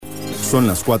Son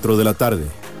las 4 de la tarde,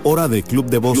 hora de Club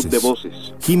de Voces.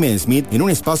 Jime Smith en un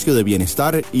espacio de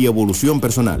bienestar y evolución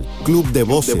personal. Club de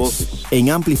Voces. En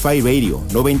Amplify Radio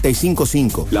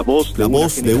 95.5. La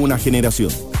voz de una generación.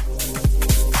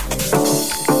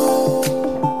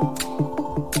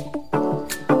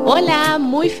 Hola,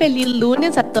 muy feliz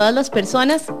lunes a todas las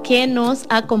personas que nos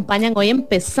acompañan hoy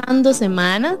empezando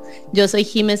semana. Yo soy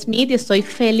Jime Smith y estoy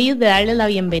feliz de darles la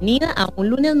bienvenida a un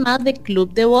lunes más de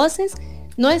Club de Voces,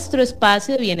 nuestro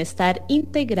espacio de bienestar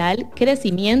integral,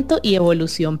 crecimiento y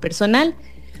evolución personal.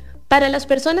 Para las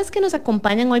personas que nos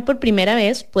acompañan hoy por primera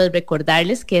vez, pues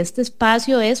recordarles que este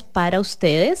espacio es para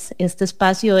ustedes. Este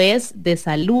espacio es de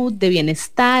salud, de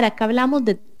bienestar. Acá hablamos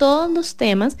de todos los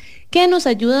temas que nos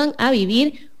ayudan a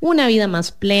vivir una vida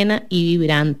más plena y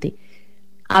vibrante.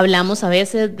 Hablamos a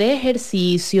veces de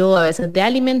ejercicio, a veces de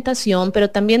alimentación, pero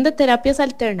también de terapias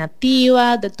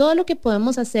alternativas, de todo lo que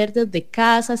podemos hacer desde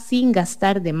casa sin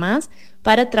gastar de más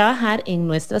para trabajar en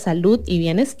nuestra salud y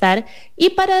bienestar y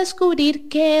para descubrir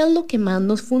qué es lo que más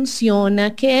nos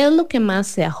funciona, qué es lo que más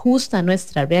se ajusta a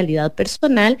nuestra realidad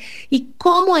personal y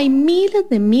cómo hay miles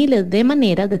de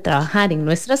maneras de trabajar en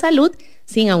nuestra salud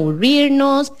sin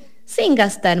aburrirnos, sin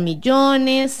gastar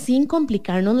millones, sin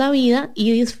complicarnos la vida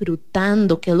y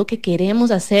disfrutando, que es lo que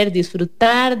queremos hacer,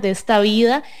 disfrutar de esta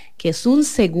vida que es un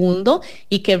segundo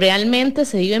y que realmente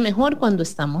se vive mejor cuando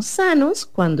estamos sanos,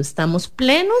 cuando estamos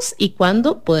plenos y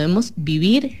cuando podemos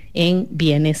vivir en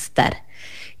bienestar.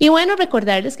 Y bueno,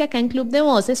 recordarles que acá en Club de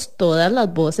Voces todas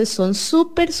las voces son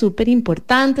súper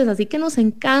importantes, así que nos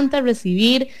encanta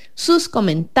recibir sus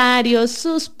comentarios,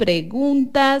 sus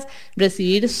preguntas,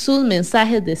 recibir sus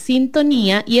mensajes de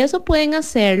sintonía y eso pueden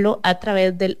hacerlo a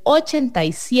través del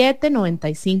 87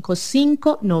 95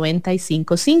 5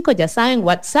 95 5, ya saben,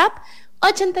 WhatsApp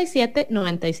 87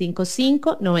 95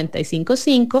 5 95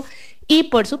 5. Y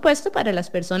por supuesto, para las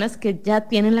personas que ya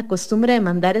tienen la costumbre de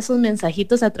mandar esos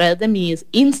mensajitos a través de mi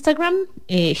Instagram,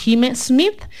 Jime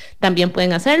Smith, también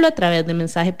pueden hacerlo a través de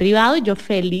mensaje privado. Yo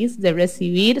feliz de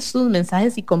recibir sus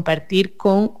mensajes y compartir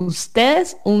con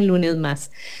ustedes un lunes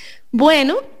más.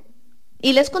 Bueno,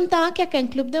 y les contaba que acá en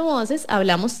Club de Voces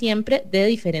hablamos siempre de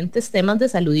diferentes temas de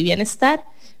salud y bienestar.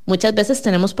 Muchas veces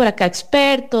tenemos por acá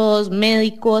expertos,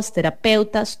 médicos,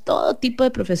 terapeutas, todo tipo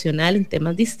de profesional en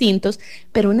temas distintos,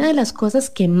 pero una de las cosas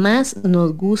que más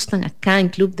nos gustan acá en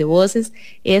Club de Voces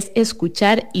es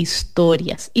escuchar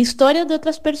historias de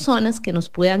otras personas que nos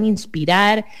puedan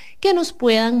inspirar, que nos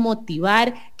puedan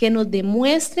motivar, que nos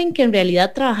demuestren que en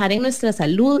realidad trabajar en nuestra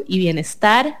salud y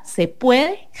bienestar se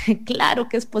puede, claro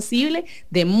que es posible,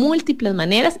 de múltiples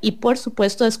maneras y por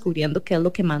supuesto descubriendo qué es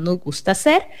lo que más nos gusta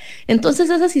hacer. Entonces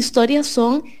esas historias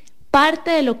son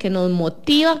parte de lo que nos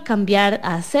motiva a cambiar,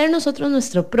 a hacer nosotros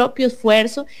nuestro propio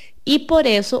esfuerzo y por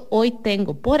eso hoy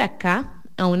tengo por acá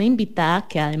a una invitada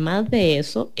que además de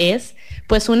eso es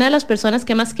pues una de las personas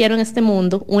que más quiero en este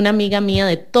mundo, una amiga mía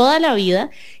de toda la vida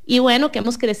y bueno, que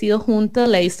hemos crecido juntas,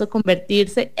 la he visto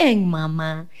convertirse en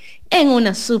mamá, en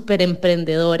una súper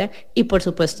emprendedora y por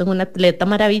supuesto en una atleta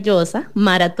maravillosa,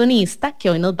 maratonista, que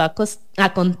hoy nos va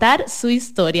a contar su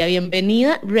historia.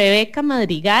 Bienvenida, Rebeca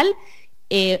Madrigal,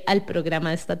 al programa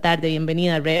de esta tarde.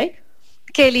 Bienvenida, Rebeca.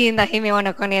 Qué linda, Jimmy.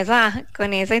 Bueno, con esa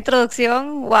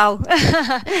introducción, wow.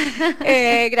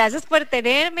 Gracias por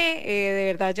tenerme. De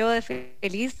verdad, yo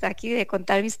feliz aquí de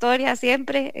contar mi historia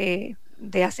siempre,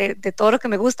 de hacer de todo lo que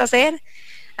me gusta hacer.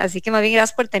 Así que más bien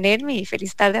gracias por tenerme y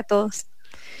feliz tarde a todos.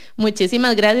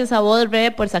 Muchísimas gracias a vos,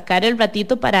 Rebe, por sacar el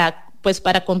ratito para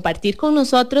compartir con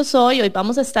nosotros hoy. Hoy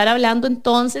vamos a estar hablando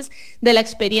entonces de la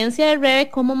experiencia de Rebe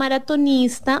como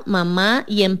maratonista, mamá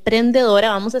y emprendedora.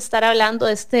 Vamos a estar hablando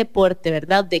de este deporte,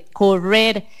 ¿verdad? De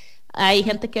correr. Hay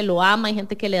gente que lo ama, hay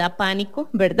gente que le da pánico,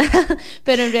 ¿verdad?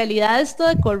 Pero en realidad esto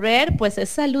de correr, pues es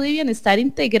salud y bienestar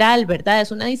integral, ¿verdad? Es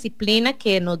una disciplina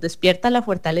que nos despierta la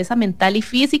fortaleza mental y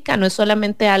física, no es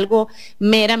solamente algo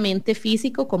meramente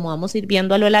físico, como vamos a ir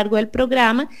viendo a lo largo del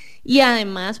programa, y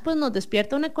además, pues nos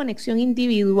despierta una conexión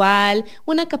individual,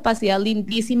 una capacidad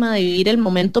lindísima de vivir el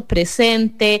momento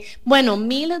presente, bueno,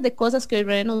 miles de cosas que hoy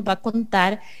Rebe nos va a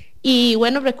contar. Y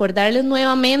bueno, recordarles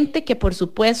nuevamente que por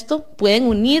supuesto pueden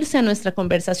unirse a nuestra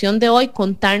conversación de hoy,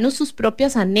 contarnos sus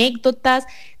propias anécdotas,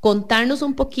 contarnos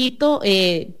un poquito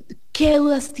qué qué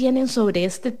dudas tienen sobre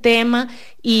este tema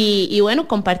y bueno,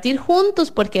 compartir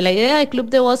juntos, porque la idea de Club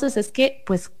de Voces es que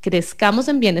pues crezcamos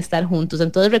en bienestar juntos.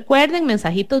 Entonces recuerden,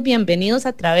 mensajitos bienvenidos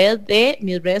a través de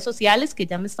mis redes sociales, que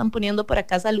ya me están poniendo por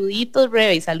acá saluditos,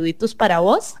 Rebe, y saluditos para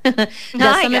vos.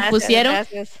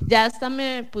 Ya hasta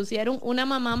me pusieron una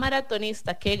mamá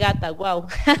maratonista, qué gata, wow.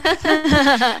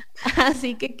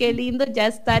 Así que qué lindo ya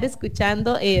estar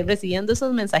escuchando, recibiendo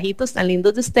esos mensajitos tan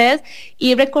lindos de ustedes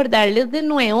y recordarles de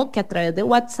nuevo que a través de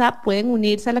WhatsApp pueden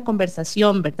unirse a la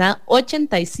conversación, ¿verdad?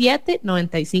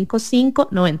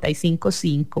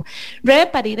 87-955-955. Rebe,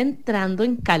 para ir entrando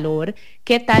en calor,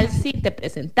 ¿qué tal si te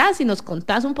presentás y nos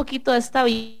contás un poquito de esta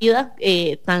vida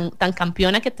tan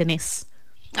campeona que tenés?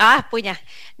 Puña,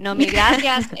 no, mil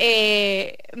gracias.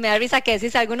 Me da risa que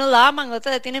decís, algunos la aman,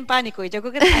 otros le tienen pánico, y yo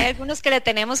creo que hay algunos que le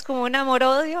tenemos como un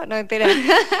amor-odio, no mentira,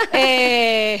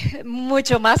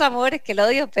 mucho más amor que el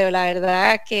odio, pero la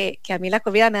verdad que a mí la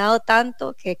corrida me ha dado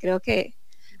tanto que creo que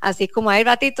así como hay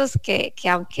ratitos que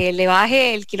aunque le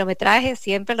baje el kilometraje,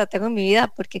 siempre lo tengo en mi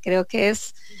vida, porque creo que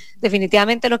es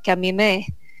definitivamente lo que a mí me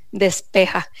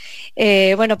despeja.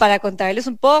 Bueno, para contarles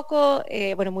un poco,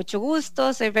 bueno, mucho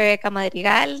gusto, soy Rebeca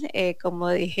Madrigal, como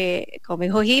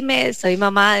dijo Jiménez, soy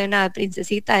mamá de una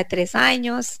princesita de 3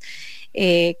 años,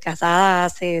 casada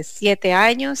hace 7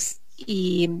 años,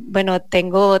 y bueno,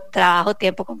 tengo trabajo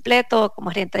tiempo completo como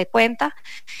gerente de cuenta,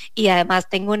 y además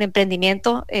tengo un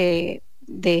emprendimiento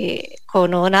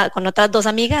con otras 2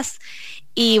 amigas,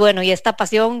 y bueno, y esta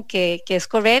pasión que es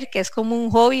correr, que es como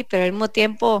un hobby, pero al mismo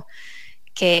tiempo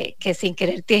que sin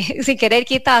querer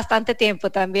quita bastante tiempo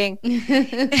también.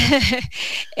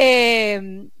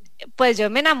 Pues yo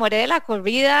me enamoré de la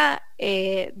corrida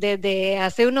desde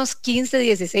hace unos 15,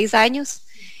 16 años.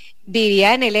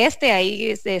 Vivía en el este,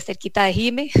 ahí cerquita de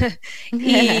Jime,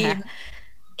 y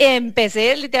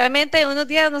empecé literalmente unos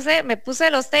días, no sé, me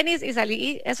puse los tenis y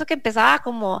salí, eso que empezaba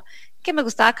como que me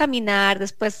gustaba caminar,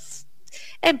 después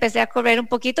empecé a correr un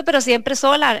poquito, pero siempre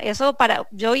sola. Eso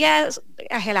yo ya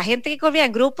a la gente que corría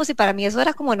en grupos, y para mí eso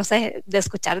era como, no sé, de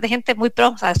escuchar de gente muy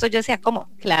pro, o sea, esto yo decía,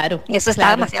 ¿cómo? Claro. Eso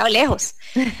estaba demasiado lejos.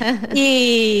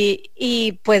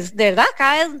 y pues de verdad,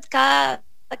 cada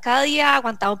día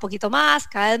aguantaba un poquito más,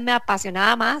 cada vez me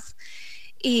apasionaba más,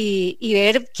 y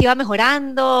ver que iba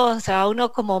mejorando, se va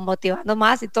uno como motivando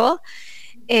más y todo.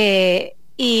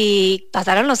 Y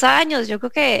pasaron los años, yo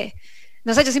creo que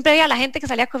no sé, yo siempre veía a la gente que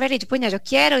salía a correr y yo, puña, yo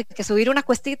quiero que subir una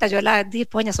cuestita, yo la dije,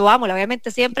 puña, subámosla.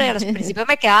 Obviamente siempre a los principios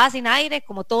me quedaba sin aire,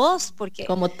 como todos, porque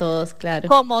como todos, claro.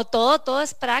 Como todo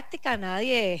es práctica,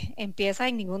 nadie empieza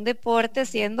en ningún deporte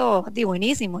siendo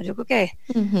buenísimo. Yo creo que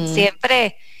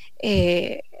siempre,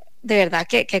 de verdad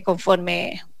que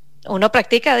conforme uno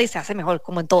practica, se hace mejor,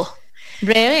 como en todo.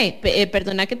 Rebe,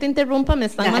 perdona que te interrumpa, me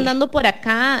están mandando por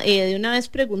acá de una vez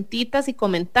preguntitas y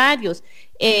comentarios.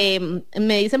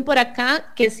 Me dicen por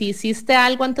acá que si hiciste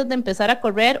algo antes de empezar a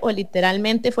correr o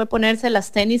literalmente fue ponerse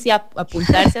las tenis y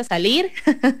apuntarse a salir.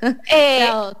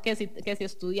 que si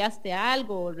estudiaste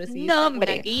algo o recibiste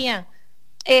una guía.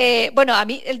 Bueno, a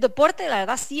mí el deporte, la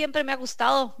verdad, siempre me ha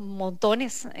gustado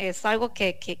montones. Es algo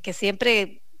que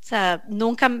siempre... O sea,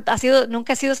 nunca he sido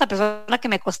esa persona que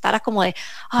me costara como de,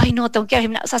 ay no, tengo que ir al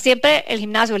gimnasio. O sea, siempre el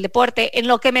gimnasio, el deporte, en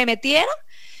lo que me metiera,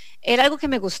 era algo que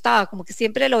me gustaba, como que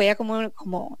siempre lo veía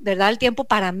como de verdad el tiempo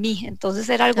para mí. Entonces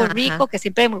era algo rico que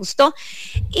siempre me gustó.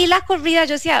 Y la corrida,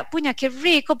 yo decía, puña, qué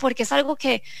rico, porque es algo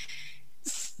que, o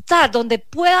sea, donde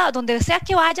sea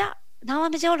que vaya, nada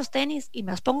más me llevo los tenis y me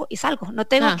los pongo y salgo. No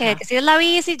tengo que si es la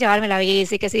bici, llevarme la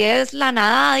bici, que si es la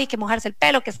nadada y que mojarse el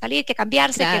pelo, que salir, que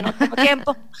cambiarse, que no tengo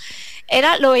tiempo.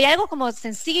 Lo veía algo como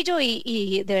sencillo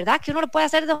y de verdad que uno lo puede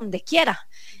hacer de donde quiera.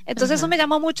 Entonces eso me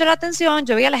llamó mucho la atención.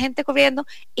 Yo veía a la gente corriendo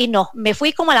y no, me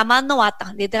fui como la más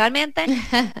novata, literalmente.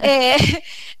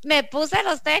 Me puse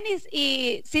los tenis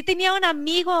y sí tenía un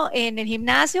amigo en el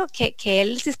gimnasio que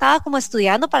él sí estaba como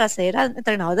estudiando para ser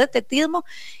entrenador de atletismo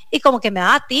y como que me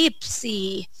daba tips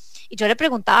y yo le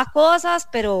preguntaba cosas,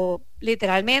 pero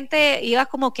literalmente iba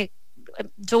como que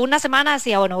yo una semana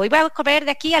decía, bueno, hoy voy a correr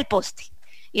de aquí al poste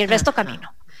y el resto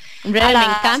camino. Me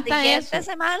encanta eso.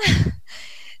 Semana,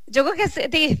 yo creo que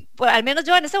al menos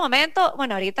yo en ese momento,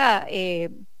 bueno, ahorita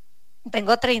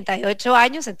tengo 38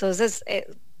 años, entonces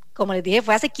como les dije,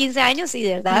 fue hace 15 años y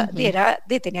de verdad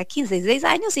tenía 15, 16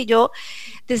 años y yo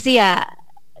decía,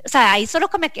 o sea, ahí solo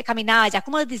caminaba, ya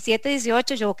como los 17,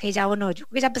 18, yo ya bueno, yo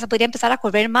podría empezar a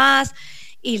correr más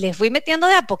y le fui metiendo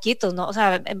de a poquitos, ¿no? O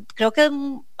sea, creo que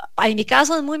en mi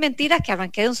caso es muy mentira que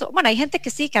arranqué de un solo, bueno, hay gente que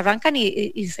sí, que arrancan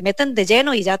y se meten de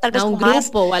lleno y ya tal vez a un con más,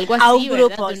 grupo o algo así, a un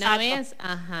grupo, ¿verdad? De una exacto. vez,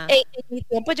 ajá. En mi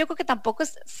tiempo yo creo que tampoco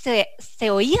se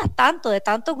oía tanto de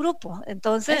tanto grupo,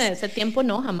 entonces... Ese tiempo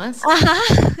no, jamás. Ajá,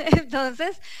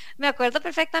 entonces me acuerdo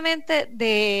perfectamente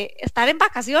de estar en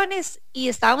vacaciones y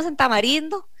estábamos en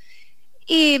Tamarindo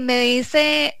y me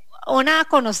dice una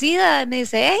conocida, me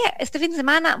dice, hey, este fin de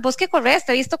semana, vos que corres,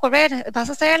 te he visto correr, vas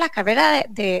a hacer la carrera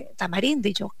de Tamarindo.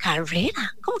 Y yo,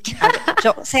 ¿carrera? ¿Cómo que carrera?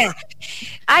 Yo, o sea,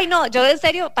 ay no, yo en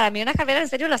serio, para mí una carrera en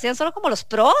serio lo hacían solo como los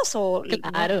pros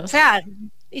claro. ¿no? O sea,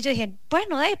 y yo dije,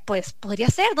 bueno, pues podría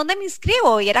ser, ¿dónde me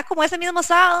inscribo? Y era como ese mismo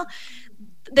sábado,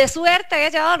 de suerte había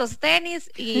llevado los tenis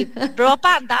y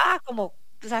ropa andaba como,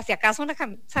 o sea, si acaso o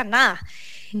sea, nada.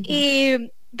 Y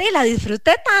la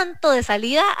disfruté tanto de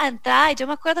salida a entrada y yo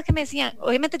me acuerdo que me decían,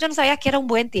 obviamente yo no sabía que era un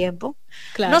buen tiempo,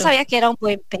 claro. No sabía que era un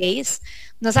buen pace,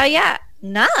 no sabía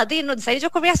nada, yo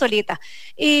corría solita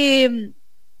y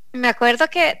me acuerdo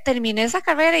que terminé esa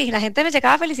carrera y la gente me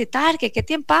llegaba a felicitar, que qué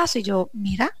tiempazo, y yo,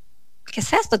 mira, ¿qué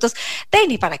es esto? Entonces,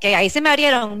 Teni, para que ahí se me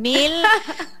abrieron 1000,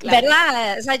 claro.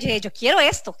 ¿Verdad? O sea, yo quiero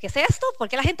esto, ¿qué es esto?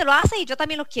 Porque la gente lo hace y yo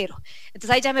también lo quiero. Entonces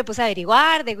ahí ya me puse a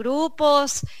averiguar de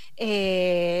grupos,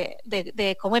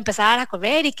 de cómo empezar a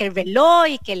correr y que el reloj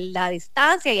y que la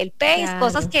distancia y el pace, claro.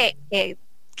 Cosas que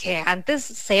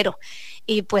antes cero.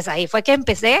 Y pues ahí fue que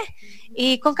empecé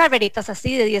y con carreritas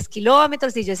así de 10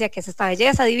 kilómetros y yo decía que es esta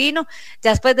belleza, divino. Ya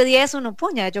después de 10 uno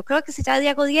puña, yo creo que si ya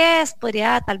hago 10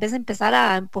 podría tal vez empezar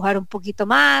a empujar un poquito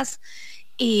más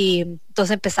y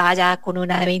entonces empezaba ya con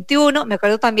una de 21. Me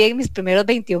acuerdo también mis primeros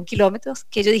 21 kilómetros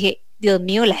que yo dije, Dios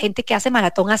mío, la gente que hace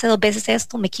maratón hace 2 veces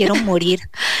esto, me quiero morir.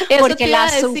 Porque la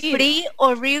sufrí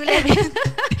horriblemente.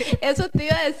 Eso te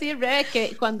iba a decir, Rebe,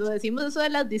 que cuando decimos eso de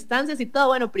las distancias y todo,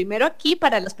 bueno, primero aquí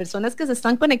para las personas que se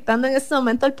están conectando en este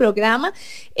momento al programa,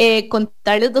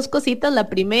 contarles 2 cositas. La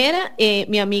primera,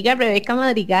 mi amiga Rebeca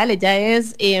Madrigal, ella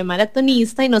es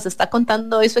maratonista y nos está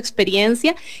contando hoy su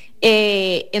experiencia.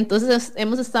 Entonces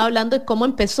hemos estado hablando de cómo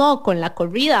empezó con la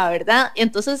corrida, ¿verdad?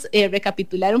 Entonces,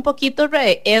 recapitular un poquito,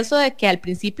 eso de que al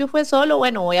principio fue solo,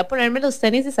 bueno, voy a ponerme los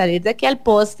tenis y salir de aquí al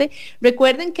poste.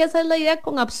 Recuerden que esa es la idea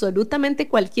con absolutamente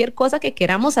cualquier cosa que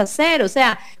queramos hacer, o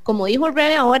sea, como dijo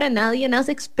Rebe, ahora nadie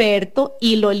nace experto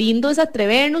y lo lindo es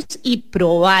atrevernos y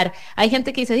probar. Hay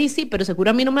gente que dice, sí, pero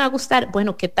seguro a mí no me va a gustar.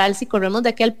 Bueno, ¿qué tal si corremos de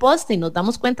aquí al poste y nos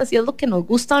damos cuenta si es lo que nos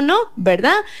gusta o no,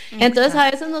 ¿verdad? Entonces a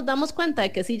veces nos damos cuenta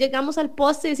de que si llegamos al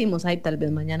poste y decimos, ay, tal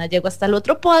vez mañana llego hasta el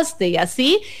otro poste y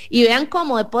así, y vean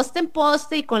cómo de poste en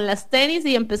poste y con las tenis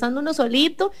y empezando uno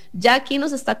solito, ya aquí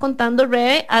nos está contando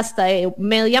Rebe hasta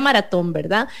media maratón,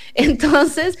 ¿verdad?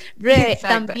 Entonces, Rebe,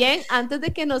 también antes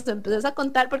de que nos empieces a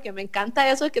contar, porque me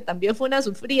encanta eso de que también fue una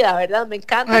sufrida, ¿verdad? Me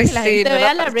encanta que la gente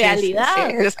vea la realidad. Sí,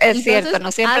 es entonces, cierto,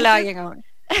 no siempre la vayan ahora.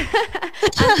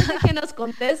 Antes de que nos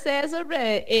conteste eso,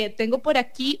 Rebe, tengo por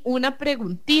aquí una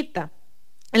preguntita.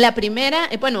 La primera,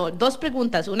 bueno, 2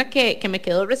 preguntas, una que me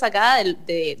quedó rezagada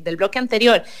del bloque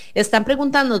anterior. Están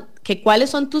preguntando que cuáles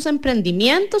son tus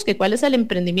emprendimientos, que cuál es el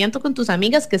emprendimiento con tus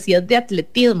amigas, que si es de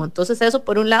atletismo. Entonces eso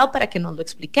por un lado para que nos lo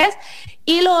expliques.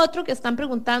 Y lo otro que están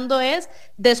preguntando es,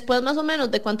 después más o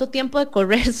menos de cuánto tiempo de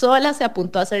correr sola se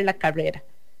apuntó a hacer la carrera.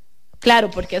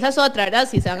 Claro, porque esa es otra, ¿verdad?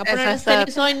 Si se van a poner los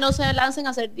tenis hoy, no se lancen a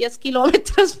hacer 10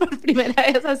 kilómetros por primera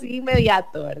vez así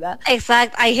inmediato, ¿verdad?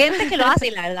 Exacto, hay gente que lo hace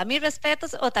y la verdad, mis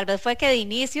respetos, o tal vez fue que de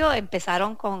inicio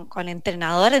empezaron con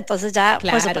entrenador, entonces ya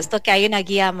claro. Por supuesto que hay una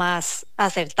guía más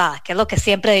acertada, que es lo que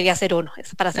siempre debía hacer uno,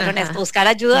 para ser honesto, buscar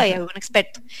ayuda y algún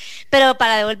experto. Pero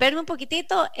para devolverme un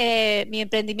poquitito, mi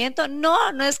emprendimiento no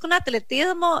es con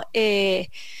atletismo,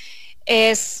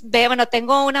 bueno,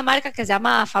 tengo una marca que se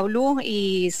llama Faulu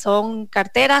y son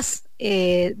carteras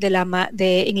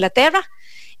de Inglaterra,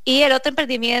 y el otro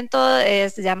emprendimiento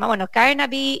se llama, bueno,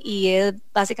 Carnaby, y es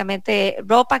básicamente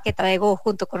ropa que traigo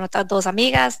junto con otras 2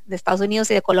 amigas de Estados Unidos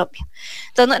y de Colombia.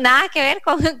 Entonces, nada que ver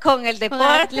con el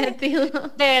deporte.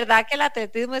 De verdad que el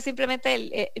atletismo es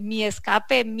simplemente mi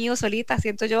escape mío solita,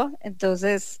 siento yo.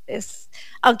 Entonces,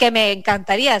 aunque me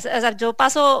encantaría, o sea, yo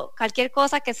paso cualquier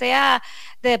cosa que sea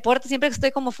de deporte, siempre que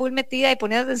estoy como full metida y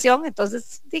poniendo atención,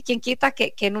 entonces, sí, quién quita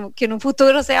que en un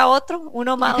futuro sea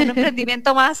uno más, un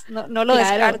emprendimiento más, no lo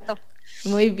descarto.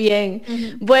 Muy bien.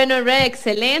 Bueno, Re,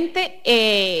 excelente.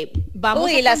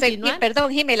 Vamos a continuar.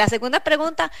 Perdón, Jimé, la segunda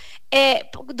pregunta,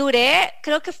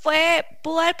 creo que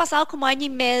pudo haber pasado como año y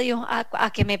medio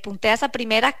a que me apunté a esa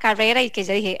primera carrera y que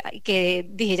ya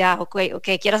dije ya,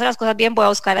 okay, quiero hacer las cosas bien, voy a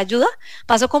buscar ayuda.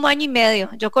 Pasó como año y medio.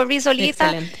 Yo corrí solita.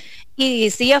 Excelente. Y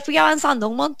sí, ya fui avanzando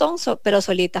un montón, pero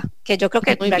solita, que yo creo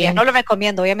que en realidad no lo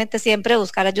recomiendo. Obviamente siempre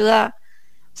buscar ayuda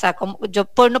O sea, como yo,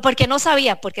 no, porque no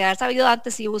sabía, porque haber sabido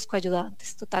antes sí busco ayuda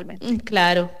antes, totalmente.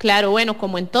 Claro, claro, bueno,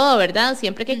 como en todo, ¿verdad?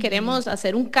 Siempre que queremos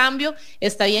hacer un cambio,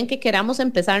 está bien que queramos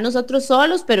empezar nosotros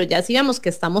solos, pero ya si vemos que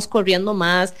estamos corriendo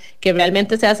más, que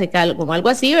realmente se hace algo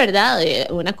así, ¿verdad?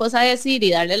 Una cosa es ir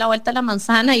y darle la vuelta a la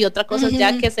manzana y otra cosa es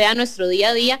ya que sea nuestro día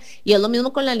a día, y es lo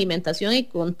mismo con la alimentación y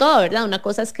con todo, ¿verdad? Una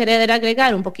cosa es querer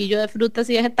agregar un poquillo de frutas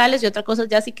y vegetales y otra cosa es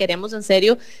ya si queremos en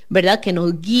serio, ¿verdad? Que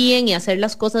nos guíen y hacer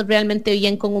las cosas realmente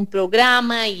bien con un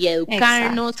programa y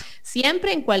educarnos. Exacto.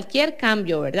 Siempre en cualquier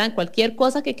cambio, ¿verdad? En cualquier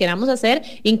cosa que queramos hacer,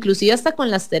 inclusive hasta con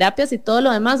las terapias y todo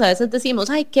lo demás, a veces decimos,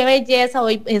 ay, qué belleza,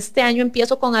 hoy este año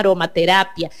empiezo con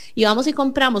aromaterapia y vamos y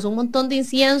compramos un montón de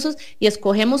inciensos y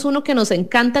escogemos uno que nos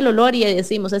encanta el olor y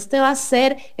decimos, este va a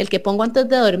ser el que pongo antes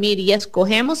de dormir y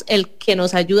escogemos el que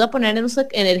nos ayuda a ponernos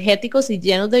energéticos y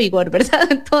llenos de vigor, ¿verdad?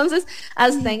 Entonces,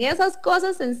 hasta en esas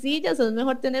cosas sencillas es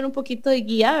mejor tener un poquito de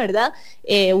guía, ¿verdad?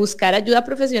 Buscar ayuda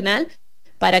profesional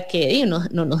para que no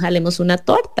nos jalemos una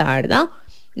torta, ¿verdad?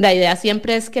 La idea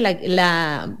siempre es que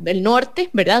el norte,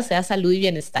 ¿verdad? Sea salud y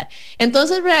bienestar.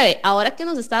 Entonces, Rebe, ahora que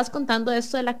nos estabas contando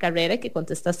esto de la carrera y que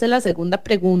contestaste la segunda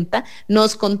pregunta,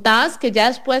 nos contabas que ya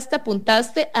después te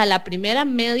apuntaste a la primera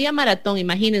media maratón,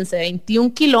 imagínense,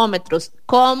 21 kilómetros.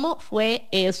 ¿Cómo fue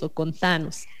eso?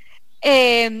 Contanos.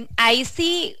 Ahí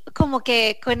sí, como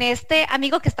que con este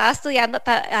amigo que estaba estudiando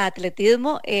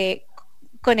atletismo,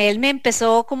 con él me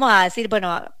empezó como a decir,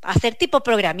 bueno, a hacer tipo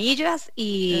programillas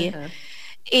y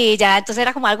ya entonces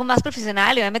era como algo más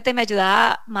profesional y obviamente me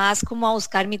ayudaba más como a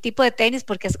buscar mi tipo de tenis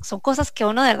porque son cosas que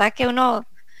uno, de verdad que uno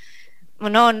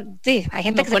sí, hay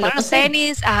gente que se pone los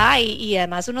tenis, y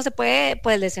además uno se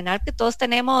puede lesionar, que todos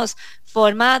tenemos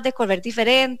formas de correr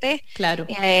diferente, claro,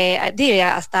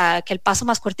 hasta que el paso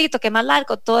más cortito, que más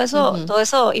largo, todo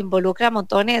eso involucra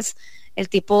montones el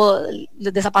tipo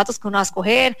de zapatos que uno va a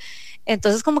escoger.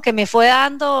 Entonces como que me fue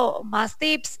dando más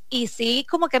tips y sí,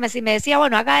 como que me decía,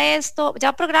 bueno, haga esto,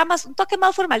 ya programas un toque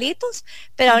más formalitos,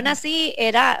 pero aún así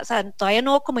era, o sea, todavía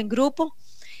no como en grupo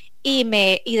y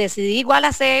decidí igual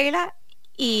hacerla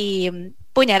y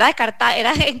era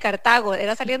en Cartago,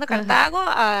 era saliendo de Cartago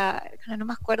no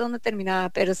me acuerdo dónde terminaba,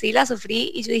 pero sí la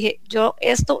sufrí y yo dije, yo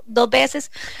esto 2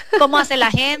 veces, ¿cómo hace la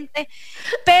gente?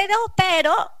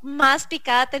 Pero más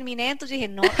picada terminé, entonces dije,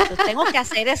 no, yo tengo que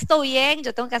hacer esto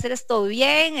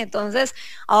bien, entonces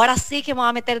ahora sí que me voy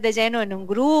a meter de lleno en un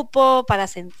grupo para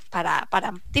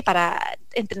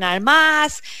entrenar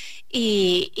más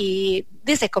y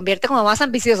se convierte como más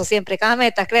ambicioso siempre, cada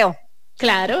meta, creo.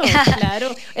 Claro,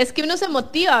 claro. Es que uno se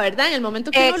motiva, ¿verdad? En el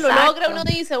momento que uno lo logra, uno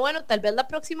dice, bueno, tal vez la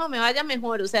próxima me vaya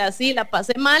mejor. O sea, sí, la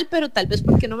pasé mal, pero tal vez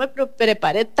porque no me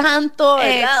preparé tanto,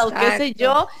 ¿verdad? O qué sé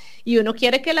yo. Y uno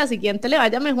quiere que la siguiente le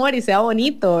vaya mejor y sea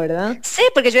bonito, ¿verdad? Sí,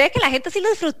 porque yo veía que la gente sí lo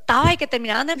disfrutaba y que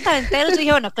terminaban de estar enteros. Yo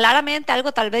dije, bueno, claramente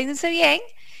algo tal vez hice bien.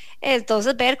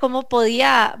 Entonces, ver cómo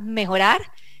podía mejorar.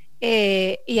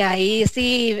 Y ahí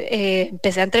sí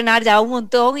empecé a entrenar ya un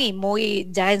montón y muy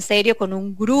ya en serio con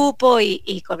un grupo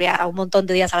y corría un montón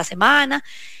de días a la semana,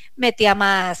 metía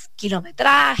más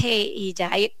kilometraje y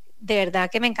ya de verdad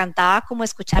que me encantaba como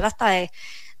escuchar hasta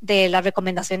de las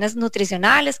recomendaciones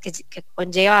nutricionales que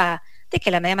conlleva de que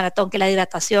la media maratón, que la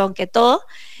hidratación, que todo.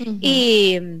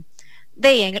 Y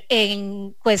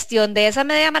en cuestión de esa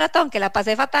media maratón que la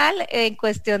pasé fatal, en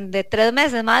cuestión de 3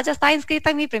 meses más ya estaba inscrita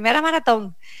en mi primera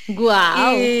maratón.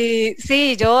 ¡Guau! Y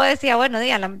sí, yo decía, bueno,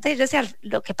 yo decía,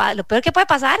 lo peor que puede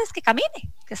pasar es que camine,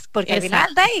 porque al final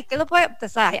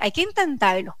hay que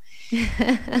intentarlo.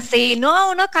 Si no,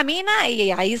 uno camina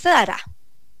y ahí se dará.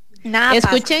 Nada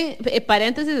escuchen,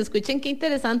 paréntesis, escuchen qué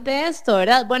interesante esto,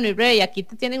 ¿verdad? Bueno, y Rey, aquí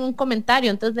te tienen un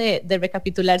comentario antes de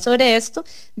recapitular sobre esto.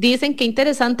 Dicen qué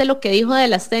interesante lo que dijo de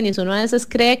las tenis. Uno a veces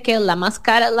cree que la más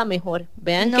cara es la mejor.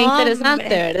 Vean qué interesante,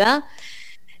 ¿verdad?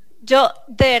 Yo,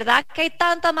 de verdad que hay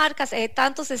tantas marcas, hay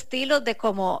tantos estilos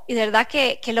y de verdad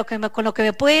que con lo que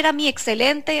me puede ir a mí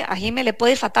excelente, a Jimé le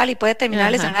puede ir fatal y puede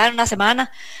terminar lesionada en una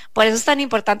semana. Por eso es tan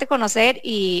importante conocer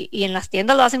y en las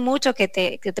tiendas lo hacen mucho, que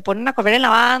te ponen a correr en la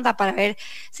banda para ver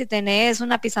si tenés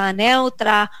una pisada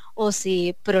neutra o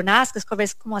si pronás, que es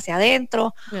correr como hacia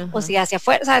adentro, o si hacia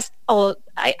afuera, ¿sabes? O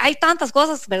hay tantas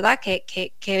cosas, ¿verdad?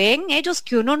 Que ven ellos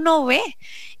que uno no ve.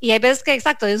 Y hay veces que,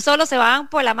 exacto, de un solo se van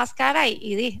por la más cara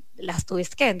y las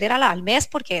tuviste que vender al mes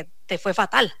porque te fue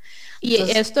fatal. Y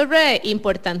entonces, esto es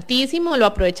importantísimo, lo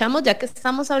aprovechamos ya que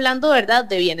estamos hablando, ¿verdad?,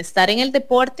 de bienestar en el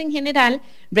deporte en general.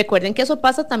 Recuerden que eso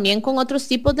pasa también con otros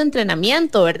tipos de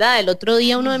entrenamiento, ¿verdad? El otro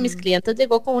día uno de mis clientes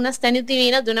llegó con unas tenis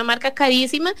divinas de una marca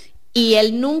carísima Y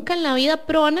él nunca en la vida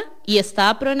prona y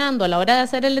estaba pronando a la hora de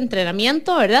hacer el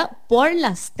entrenamiento, ¿verdad? Por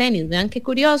las tenis, vean qué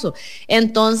curioso.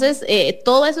 Entonces,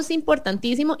 todo eso es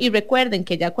importantísimo y recuerden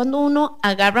que ya cuando uno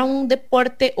agarra un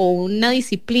deporte o una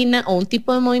disciplina o un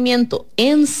tipo de movimiento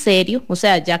en serio, o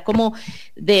sea, ya como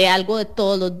de algo de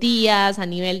todos los días, a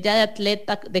nivel ya de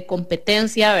atleta, de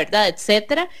competencia, ¿verdad?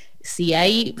 Etcétera. Sí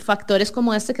hay factores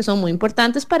como este que son muy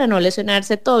importantes para no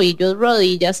lesionarse tobillos,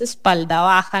 rodillas, espalda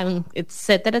baja,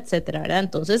 etcétera, etcétera, ¿verdad?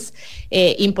 Entonces,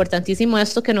 importantísimo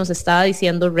esto que nos estaba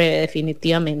diciendo Rebe,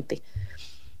 definitivamente.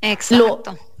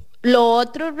 Exacto. Lo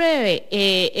otro, Rebe,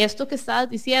 esto que estabas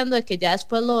diciendo de que ya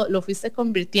después lo fuiste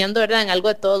convirtiendo, ¿verdad? En algo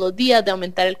de todos los días, de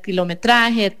aumentar el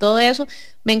kilometraje, todo eso.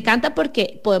 Me encanta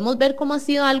porque podemos ver cómo ha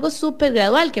sido algo súper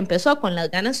gradual, que empezó con las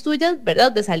ganas tuyas,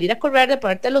 ¿verdad? De salir a correr, de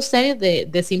ponerte los tenis,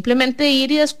 de simplemente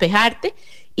ir y despejarte.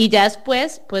 Y ya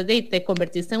después, pues te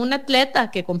convertiste en un atleta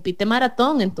que compite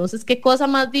maratón. Entonces, qué cosa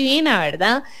más divina,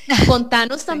 ¿verdad?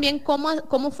 Contanos también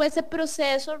cómo fue ese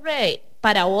proceso, Rey,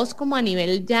 para vos como a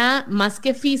nivel ya más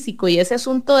que físico y ese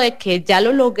asunto de que ya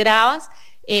lo lograbas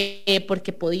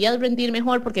porque podías rendir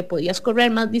mejor, porque podías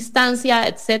correr más distancia,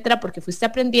 etcétera, porque fuiste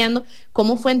aprendiendo.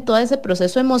 ¿Cómo fue en todo ese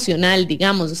proceso emocional,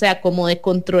 digamos? O sea, como de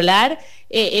controlar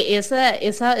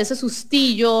ese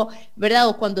sustillo, ¿verdad?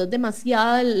 O cuando es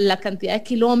demasiada la cantidad de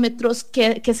kilómetros,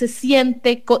 ¿qué se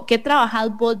siente? ¿Qué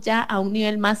trabajas vos ya a un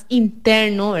nivel más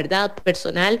interno, ¿verdad?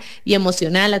 Personal y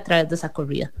emocional a través de esa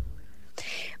corrida.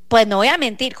 Pues no voy a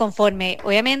mentir, conforme,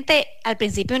 obviamente al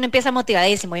principio uno empieza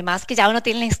motivadísimo y más que ya uno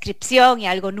tiene la inscripción y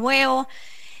algo nuevo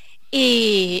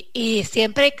y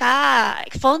siempre cada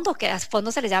fondo, que a fondo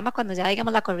se le llama cuando ya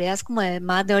digamos la corrida es como de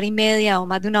más de hora y media o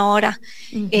más de una hora,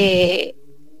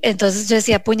 entonces yo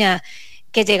decía, puña,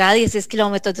 que llega a 16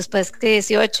 kilómetros, después que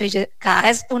 18, y cada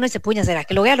vez uno dice, puña, ¿será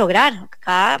que lo voy a lograr?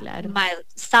 Cada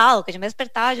sábado que yo me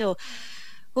despertaba, yo...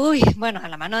 Uy, bueno, a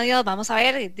la mano de Dios, vamos a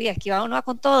ver, y aquí va uno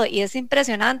con todo, y es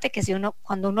impresionante que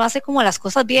cuando uno hace como las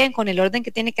cosas bien, con el orden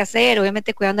que tiene que hacer,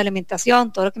 obviamente cuidando la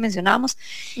alimentación, todo lo que mencionamos,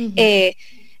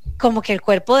 como que el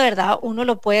cuerpo de verdad uno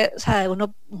lo puede, o sea,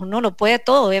 uno lo puede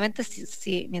todo, obviamente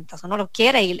si mientras uno lo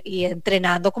quiera y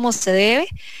entrenando como se debe.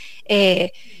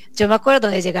 Yo me acuerdo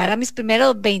de llegar a mis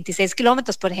primeros 26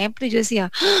 kilómetros, por ejemplo, y yo decía,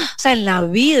 o sea, en la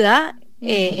vida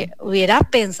hubiera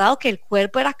pensado que el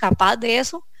cuerpo era capaz de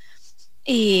eso.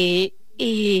 Y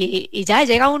ya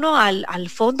llega uno al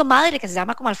fondo madre, que se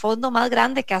llama como el fondo más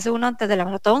grande que hace uno antes de la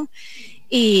maratón,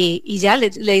 y ya le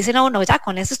dicen a uno, ya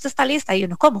con eso usted está lista, y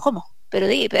uno, ¿cómo? Pero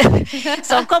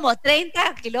son como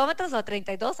 30 kilómetros o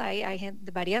 32, hay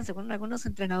gente, varían según algunos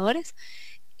entrenadores,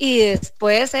 y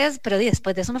después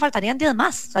después de eso me faltarían 10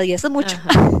 más, o sea, 10 es mucho.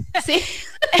 Sí.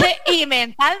 Y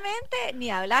mentalmente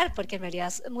ni hablar, porque en realidad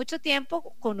es mucho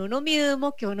tiempo con uno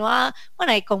mismo, que uno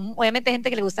hay obviamente gente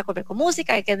que le gusta correr con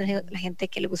música, hay la gente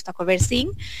que le gusta correr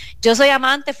sin. Yo soy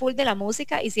amante full de la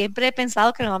música y siempre he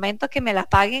pensado que en el momento que me la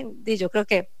paguen, yo creo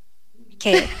que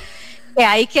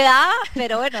ahí quedaba,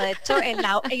 pero bueno, de hecho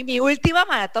en mi última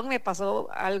maratón me pasó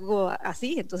algo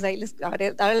así, entonces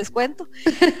ahora les cuento.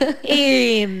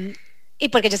 Y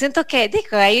porque yo siento que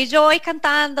ahí yo voy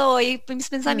cantando, voy mis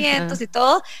pensamientos y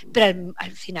todo, pero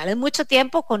al final es mucho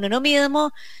tiempo con uno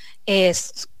mismo,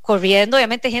 corriendo,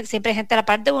 obviamente siempre hay gente a la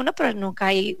par de uno, pero nunca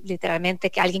hay literalmente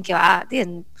que alguien que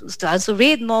usted va en su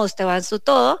ritmo, usted va en su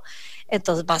todo.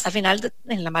 Entonces vas al final,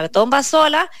 en la maratón vas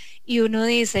sola y uno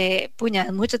dice, puña,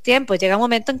 es mucho tiempo. Llega un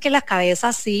momento en que la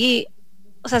cabeza sí,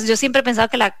 o sea, yo siempre he pensado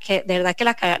que de verdad que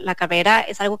la carrera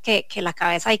es algo que la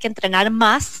cabeza hay que entrenar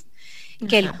más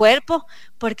que el cuerpo,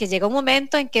 porque llega un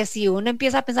momento en que si uno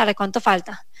empieza a pensar de cuánto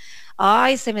falta,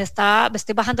 ay, me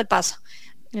estoy bajando el paso.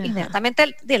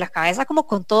 Inmediatamente de la cabeza como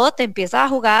con todo te empieza a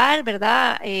jugar,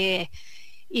 ¿verdad? Y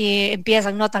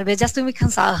empiezan, no, tal vez ya estoy muy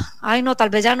cansada, ay no, tal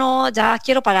vez ya no, ya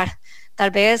quiero parar,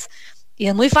 tal vez, y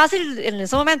es muy fácil en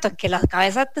ese momento en que la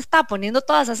cabeza te está poniendo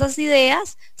todas esas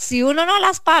ideas, si uno no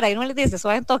las para y no les dice,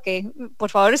 suave en toque, por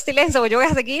favor estílense o yo voy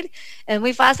a seguir, es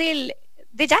muy fácil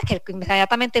de ya que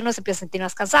inmediatamente uno se empieza a sentir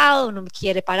más cansado, uno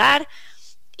quiere parar,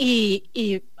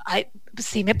 y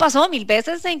sí me pasó 1000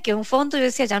 veces en que un fondo yo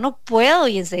decía, ya no puedo,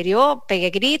 y en serio pegué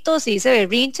gritos y hice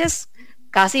berrinches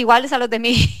casi iguales a los de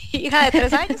mi hija de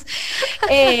 3 años.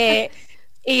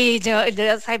 Y yo,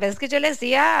 hay veces que yo le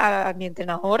decía a mi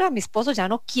entrenadora, a mi esposo, ya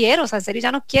no quiero, o sea, en serio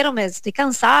ya no quiero, me estoy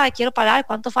cansada, quiero parar,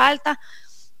 ¿cuánto falta?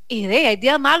 Y hay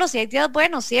días malos y hay días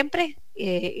buenos siempre,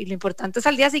 y lo importante es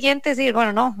al día siguiente decir,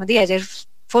 bueno, no, ayer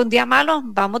fue un día malo,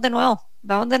 vamos de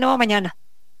nuevo mañana.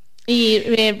 Y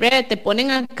Rebe, te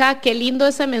ponen acá, qué lindo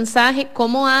ese mensaje,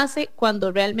 cómo hace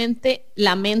cuando realmente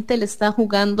la mente le está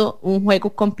jugando un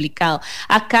juego complicado.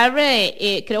 Acá,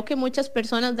 Rebe, creo que muchas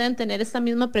personas deben tener esta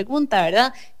misma pregunta,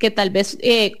 ¿verdad? Que tal vez,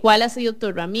 ¿cuál ha sido tu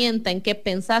herramienta? ¿En qué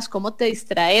pensás? ¿Cómo te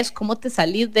distraes? ¿Cómo te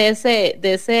salís de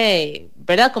ese,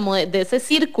 ¿verdad? Como de ese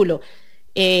círculo.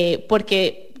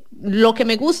 Porque lo que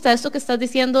me gusta, esto que estás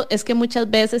diciendo, es que muchas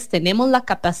veces tenemos la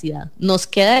capacidad, nos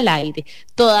queda el aire,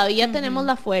 todavía tenemos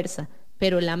la fuerza,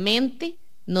 pero la mente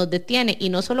nos detiene, y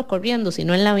no solo corriendo,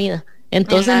 sino en la vida. En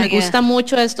Entonces la me vida. gusta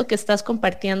mucho esto que estás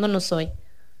compartiéndonos hoy.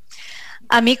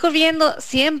 A mí corriendo,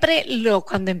 siempre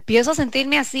cuando empiezo a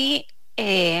sentirme así,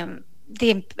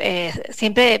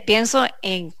 siempre pienso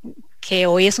en que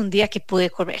hoy es un día que pude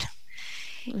correr.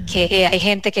 Que hay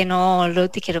gente que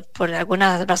que por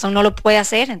alguna razón no lo puede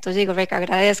hacer, entonces digo, Rebeca,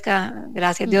 agradezca,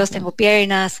 gracias a Dios, tengo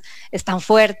piernas, están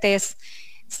fuertes,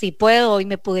 si puedo, hoy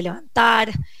me pude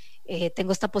levantar,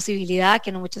 tengo esta posibilidad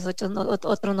que no muchos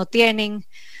otros no tienen,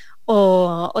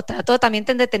 o trato también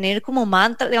de tener como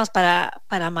mantra, digamos, para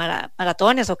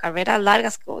maratones o carreras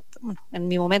largas, bueno, en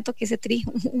mi momento que hice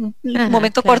un Ajá,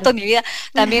 momento claro. corto en mi vida,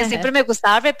 también siempre me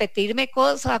gustaba repetirme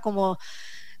cosas como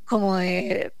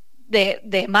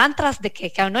de mantras de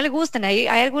que a uno le gusten. Hay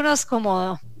algunos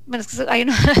como, bueno, es que hay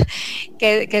uno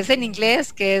que es en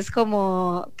inglés, que es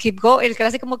como keep go, el que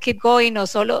hace como keep going, o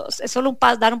solo, es solo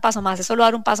dar un paso más, es solo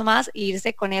dar un paso más e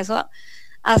irse con eso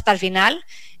hasta el final,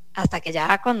 hasta que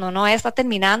ya cuando uno está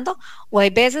terminando, o hay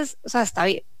veces, o sea,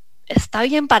 está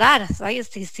bien parar, ¿sabes?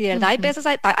 Si de verdad hay veces,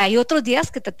 hay otros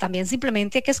días que también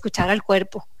simplemente hay que escuchar al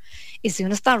cuerpo. Y si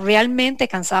uno está realmente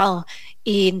cansado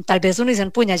y tal vez uno dice,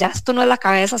 puña, ya esto no es la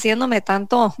cabeza haciéndome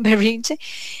tanto berrinche,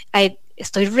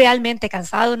 estoy realmente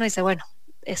cansado, uno dice, bueno,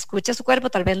 escucha su cuerpo,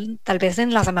 tal vez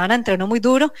en la semana entrenó muy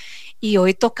duro y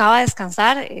hoy tocaba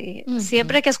descansar.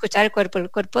 Siempre hay que escuchar el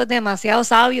cuerpo es demasiado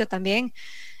sabio también,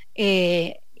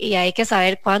 y hay que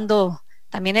saber cuándo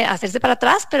también hacerse para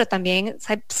atrás, pero también,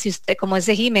 si usted, como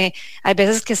dice Jime, hay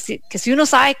veces que si uno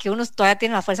sabe que uno todavía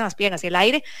tiene la fuerza en las piernas y el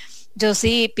aire, yo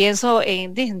sí pienso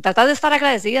en tratar de estar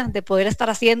agradecida, de poder estar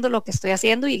haciendo lo que estoy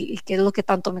haciendo y que es lo que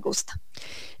tanto me gusta.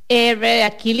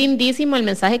 Aquí lindísimo el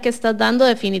mensaje que estás dando,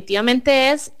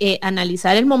 definitivamente es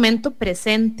analizar el momento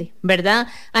presente, ¿verdad?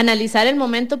 Analizar el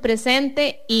momento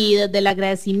presente y desde el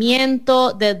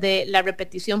agradecimiento, desde la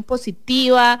repetición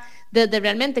positiva, desde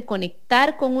realmente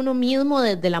conectar con uno mismo,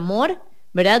 desde el amor,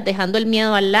 ¿verdad? Dejando el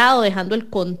miedo al lado, dejando el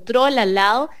control al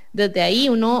lado, desde ahí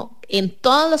uno en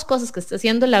todas las cosas que está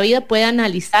haciendo en la vida puede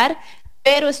analizar,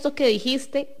 pero esto que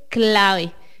dijiste,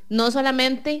 clave, no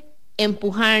solamente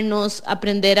empujarnos,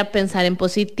 aprender a pensar en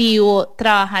positivo,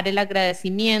 trabajar el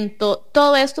agradecimiento,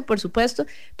 todo esto por supuesto,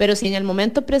 pero si en el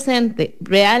momento presente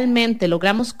realmente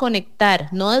logramos conectar,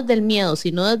 no desde el miedo,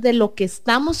 sino desde lo que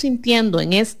estamos sintiendo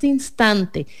en este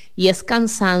instante, y es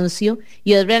cansancio,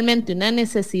 y es realmente una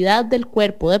necesidad del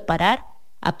cuerpo de parar,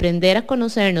 aprender a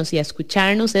conocernos y a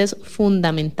escucharnos es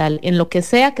fundamental en lo que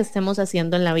sea que estemos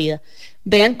haciendo en la vida.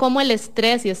 Vean cómo el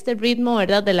estrés y este ritmo,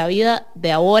 ¿verdad?, de la vida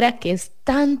de ahora, que es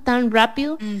tan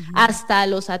rápido, hasta a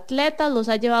los atletas los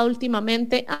ha llevado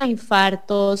últimamente a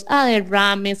infartos, a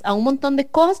derrames, a un montón de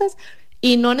cosas,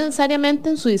 y no necesariamente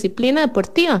en su disciplina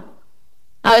deportiva.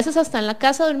 A veces hasta en la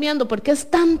casa durmiendo, porque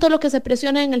es tanto lo que se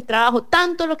presiona en el trabajo,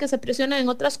 tanto lo que se presiona en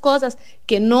otras cosas,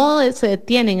 que no se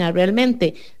detienen a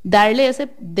realmente darle ese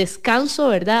descanso,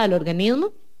 ¿verdad?, al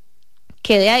organismo,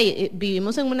 que de ahí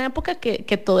vivimos en una época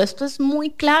que todo esto es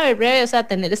muy clave, Rebe, o sea,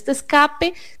 tener este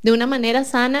escape de una manera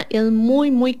sana es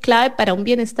muy clave para un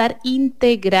bienestar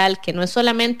integral, que no es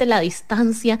solamente la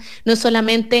distancia, no es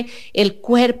solamente el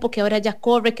cuerpo que ahora ya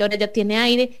corre, que ahora ya tiene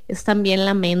aire, es también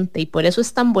la mente, y por eso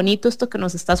es tan bonito esto que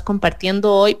nos estás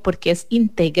compartiendo hoy, porque es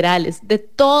integral, es de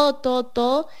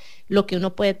todo lo que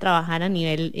uno puede trabajar a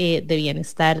nivel de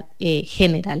bienestar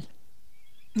general.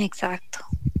 Exacto.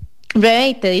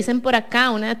 Rey, te dicen por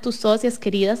acá, una de tus socias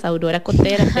queridas, Aurora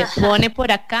Cotera, te pone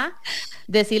por acá,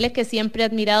 decirle que siempre ha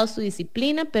admirado su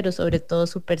disciplina, pero sobre todo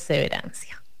su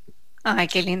perseverancia. Ay,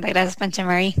 qué linda, gracias, Pancha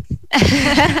Marie.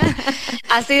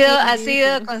 ha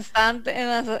sido constante,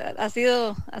 ha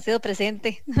sido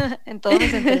presente en todos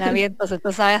mis entrenamientos,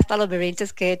 entonces sabe hasta los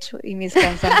berrinches que he hecho y mis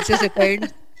cansancios eternos.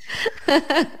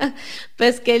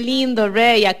 Pues qué lindo,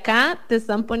 Rey. Acá te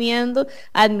están poniendo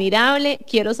admirable.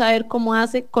 Quiero saber cómo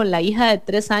hace con la hija de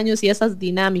 3 años y esas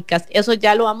dinámicas. Eso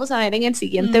ya lo vamos a ver en el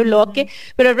siguiente bloque.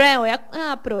 Pero Rey, voy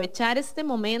a aprovechar este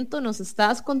momento. Nos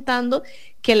estabas contando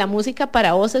que la música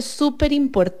para vos es súper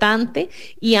importante,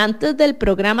 y antes del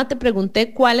programa te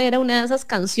pregunté cuál era una de esas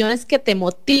canciones que te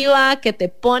motiva, que te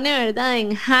pone, ¿verdad?,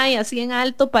 en high, así en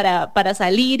alto para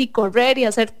salir y correr y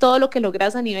hacer todo lo que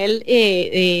logras a nivel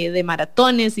de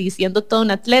maratones y siendo todo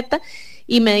un atleta.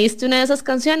 Y me diste una de esas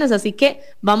canciones, así que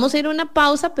vamos a ir a una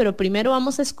pausa, pero primero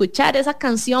vamos a escuchar esa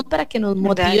canción para que nos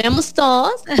motivemos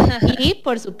todos y,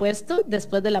 por supuesto,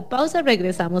 después de la pausa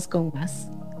regresamos con más.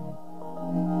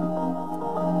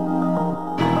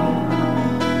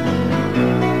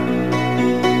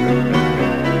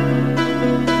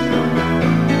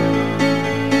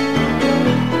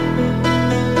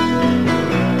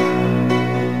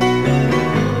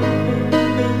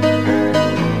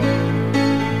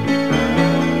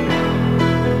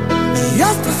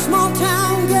 Just a small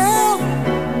town girl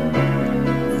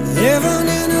living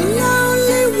in a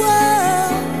lonely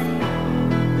world.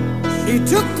 She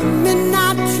took the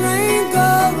midnight train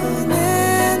going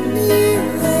anywhere.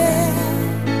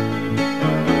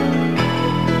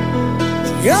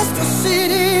 Just a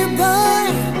city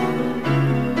boy,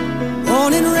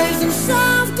 born and raised in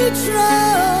South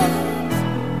Detroit.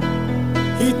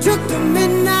 He took the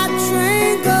midnight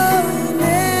train going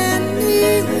anywhere.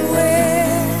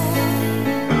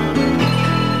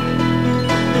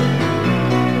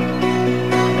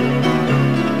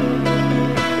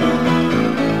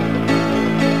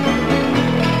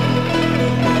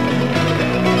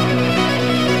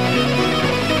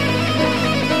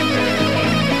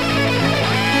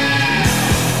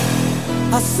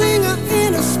 A singer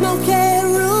in a smoky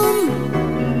room,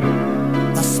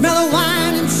 the smell of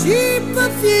wine and cheap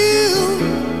perfume.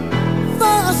 For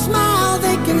a smile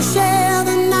they can share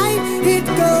the night. It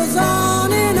goes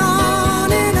on and on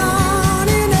and on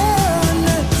and on.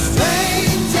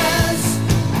 Strangers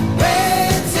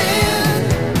waiting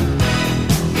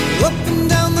up and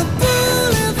down the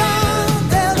boulevard,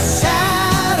 their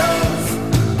shadows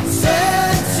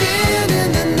searching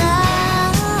in the night.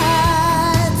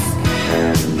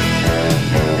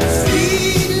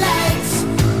 Streetlights,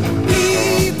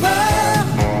 people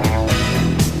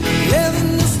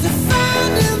living just to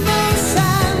find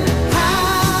emotion,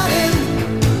 hiding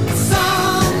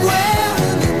somewhere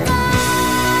in the night.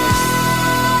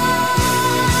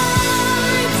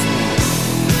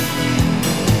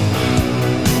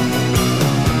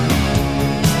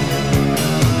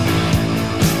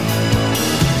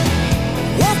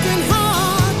 Working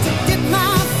hard to get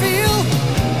my fill.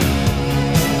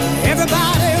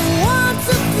 Everybody wants a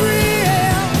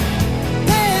thrill,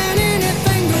 paying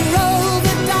anything to roll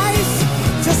the dice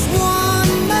just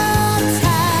one more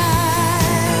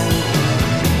time.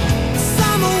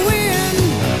 Some will win,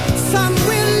 some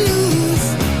will lose.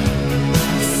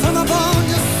 Some are born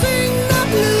to sing the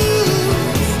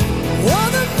blues. Oh,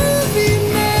 the movie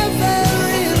never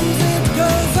ends. It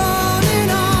goes on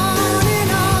and on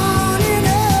and on and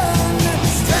on.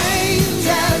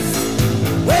 Strangers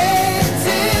waiting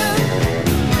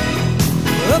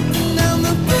up and down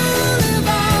the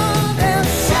boulevard, their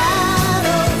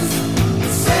shadows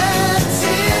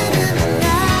searching in the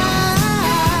night.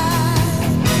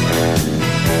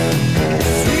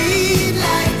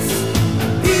 Streetlights,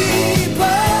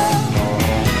 people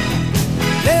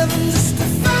living just to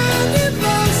find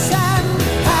emotion,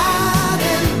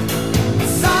 hiding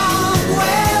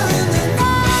somewhere in the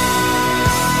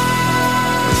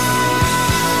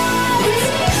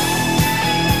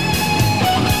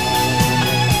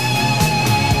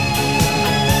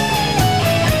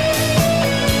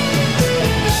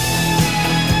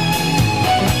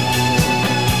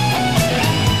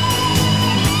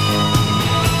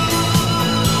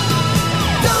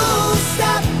Don't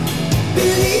stop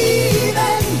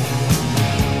believing.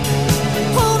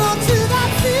 Hold on to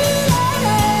that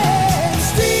feeling.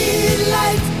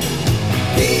 Streetlight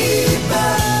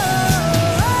people.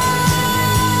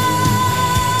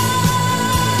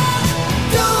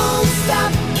 Don't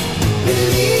stop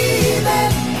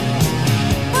believing.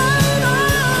 Hold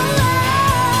on.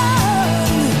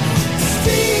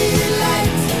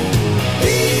 Streetlight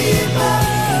people.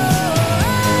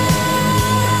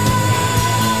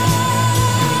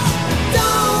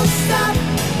 Don't stop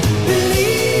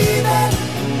believing.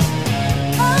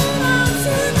 Hold on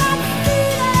to that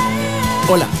feeling.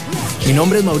 Hola, mi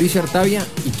nombre es Mauricio Artavia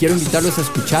y quiero invitarlos a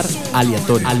escuchar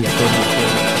Aleatorio.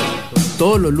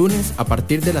 Todos los lunes a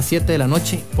partir de las 7 de la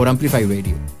noche por Amplify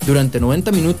Radio. Durante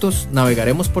 90 minutos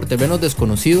navegaremos por terrenos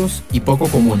desconocidos y poco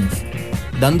comunes,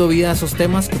 dando vida a esos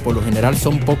temas que por lo general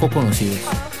son poco conocidos.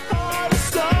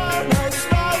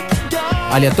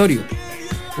 Aleatorio,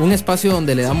 un espacio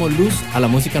donde le damos luz a la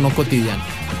música no cotidiana.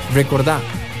 Recordá,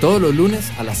 todos los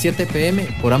lunes a las 7 p.m.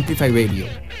 por Amplify Radio.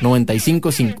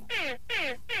 95.5.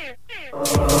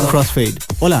 Crossfade.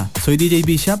 Hola, soy DJ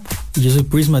Bishop y yo soy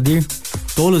Prisma Deer.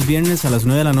 Todos los viernes a las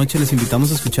 9 de la noche les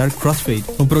invitamos a escuchar Crossfade,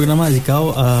 un programa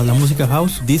dedicado a la música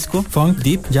house, disco, funk,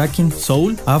 deep, jacking,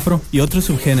 soul, afro y otros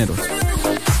subgéneros.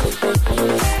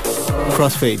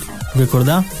 Crossfade.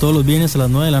 Recordá, todos los viernes a las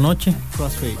 9 de la noche.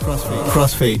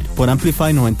 Crossfade por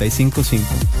Amplify 95.5.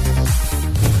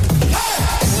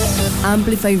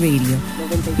 Amplify Radio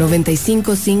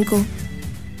 95.5,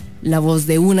 la voz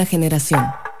de una generación.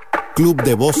 Club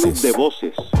de Voces.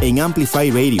 En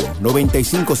Amplify Radio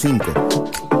 95.5.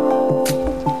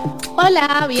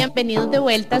 Hola, bienvenidos de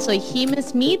vuelta, soy Jim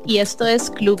Smith y esto es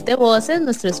Club de Voces,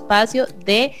 nuestro espacio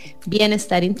de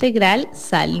bienestar integral,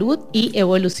 salud y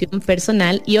evolución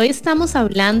personal. Y hoy estamos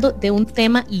hablando de un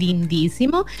tema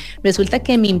lindísimo. Resulta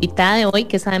que mi invitada de hoy,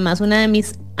 que es además una de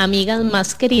mis amigas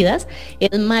más queridas,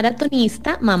 es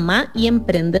maratonista, mamá y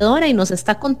emprendedora y nos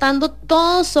está contando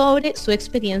todo sobre su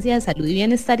experiencia de salud y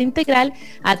bienestar integral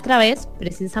a través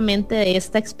precisamente de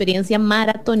esta experiencia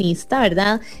maratonista,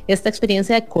 ¿verdad? Esta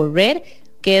experiencia de correr,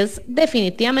 que es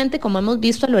definitivamente, como hemos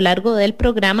visto a lo largo del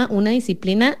programa, una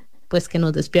disciplina pues que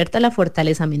nos despierta la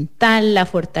fortaleza mental, la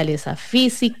fortaleza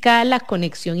física, la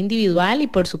conexión individual y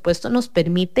por supuesto nos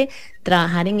permite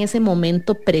trabajar en ese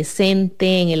momento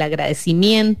presente, en el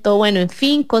agradecimiento, bueno, en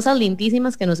fin, cosas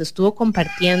lindísimas que nos estuvo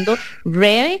compartiendo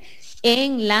Rebe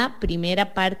en la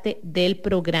primera parte del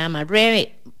programa.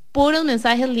 Rebe, puros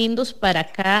mensajes lindos para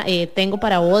acá, tengo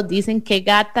para vos, dicen qué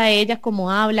gata ella, cómo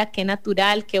habla, qué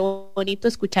natural, qué bonito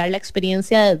escuchar la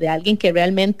experiencia de alguien que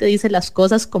realmente dice las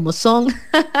cosas como son.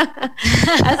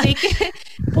 Así que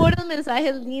puros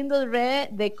mensajes lindos, Rebe,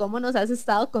 de cómo nos has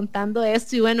estado contando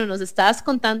esto y bueno, nos estabas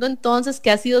contando entonces que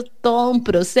ha sido todo un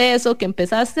proceso, que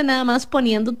empezaste nada más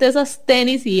poniéndote esas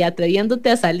tenis y atreviéndote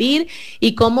a salir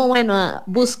y cómo, bueno,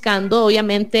 buscando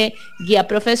obviamente guía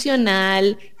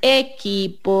profesional,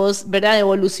 equipos, ¿verdad?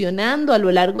 Evolucionando a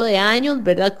lo largo de años,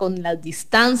 ¿verdad? Con las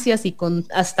distancias y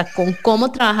hasta con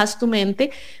cómo trabajas tu mente,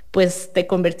 pues te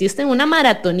convertiste en una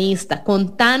maratonista.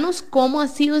 Contanos cómo ha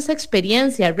sido esa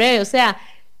experiencia, Rebe, o sea,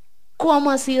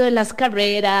 cómo ha sido en las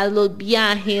carreras, los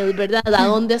viajes, ¿verdad? ¿A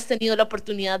dónde has tenido la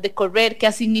oportunidad de correr? ¿Qué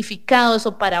ha significado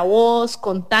eso para vos?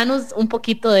 Contanos un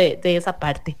poquito de esa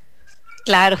parte.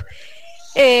 Claro.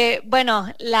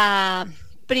 Bueno, la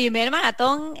primer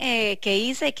maratón que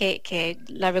hice, que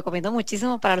la recomiendo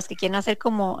muchísimo para los que quieren hacer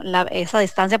como esa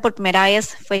distancia por primera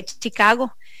vez, fue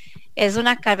Chicago. Es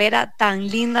una carrera tan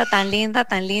linda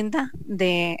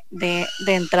de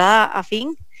entrada a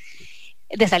fin,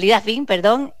 de salida a fin,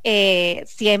 perdón.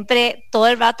 Siempre, todo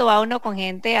el rato va uno con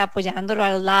gente apoyándolo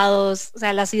a los lados, o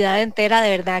sea, la ciudad entera de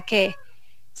verdad que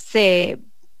se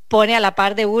pone a la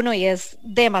par de uno y es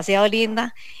demasiado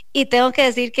linda. Y tengo que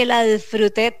decir que la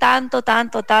disfruté tanto,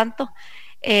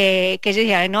 que yo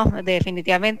dije, ay no,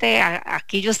 definitivamente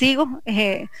aquí yo sigo,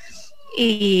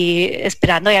 y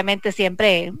esperando obviamente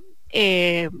siempre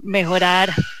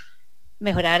mejorar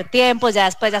tiempos, ya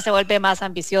después ya se vuelve más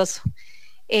ambicioso.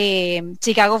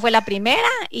 Chicago fue la primera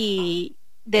y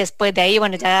después de ahí,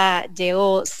 bueno, ya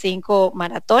llevo 5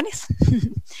 maratones.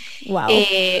 Wow.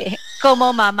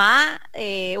 Como mamá,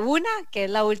 una, que es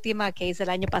la última que hice el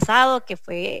año pasado, que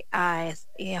fue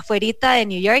afuerita de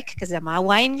New York, que se llamaba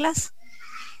Wine Glass.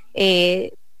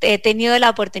 He tenido la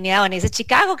oportunidad, bueno, hice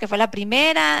Chicago, que fue la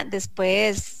primera,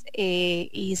 después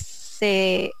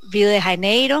hice Río de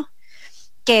Janeiro,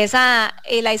 que esa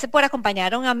la hice por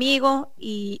acompañar a un amigo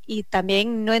y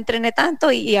también no entrené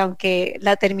tanto y aunque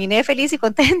la terminé feliz y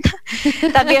contenta,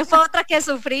 también fue otra que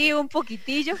sufrí un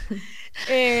poquitillo.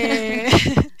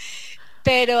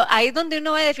 Pero ahí es donde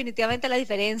uno ve definitivamente la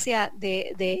diferencia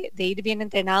de ir bien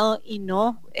entrenado y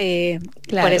no.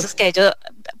 Claro. Por eso es que yo,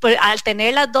 al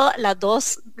tener las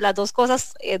dos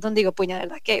cosas, es donde digo, puña,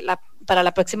 verdad que para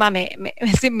la próxima me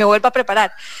vuelvo a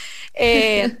preparar.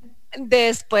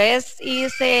 Después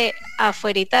hice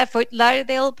afuerita de Fort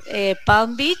Lauderdale,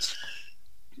 Palm Beach,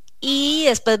 y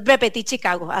después repetí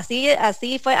Chicago. Así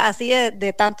fue, así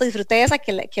de tanto disfruté esa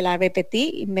que la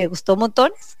repetí y me gustó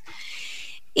montones.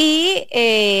 Y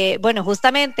bueno,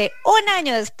 justamente un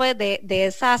año después de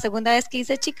esa segunda vez que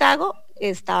hice Chicago,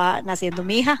 estaba naciendo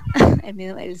mi hija,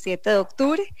 el 7 de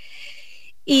octubre.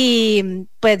 Y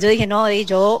pues yo dije, no,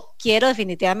 yo quiero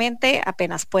definitivamente,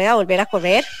 apenas pueda, volver a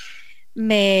correr.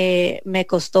 Me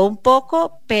costó un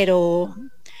poco, pero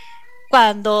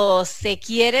cuando se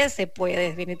quiere, se puede,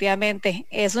 definitivamente.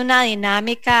 Es una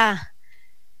dinámica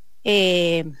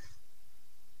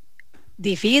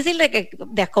difícil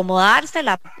de acomodarse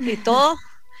y todo,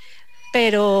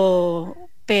 pero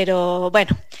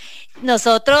bueno,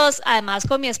 nosotros, además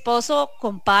con mi esposo,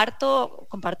 comparto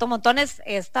montones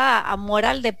esta amor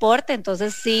al deporte,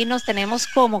 entonces sí nos tenemos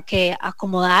como que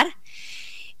acomodar.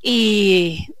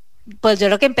 Y pues yo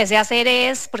lo que empecé a hacer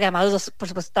es, porque además los dos, por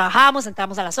supuesto, trabajamos,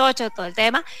 entramos a las 8, todo el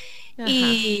tema,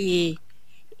 y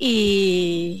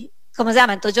 ¿cómo se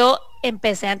llama? Entonces yo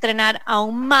empecé a entrenar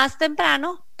aún más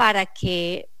temprano para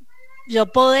que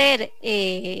yo poder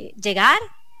llegar,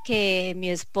 que mi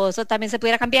esposo también se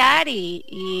pudiera cambiar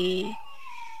y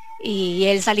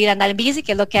él salir a andar en bici,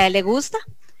 que es lo que a él le gusta.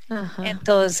 Ajá.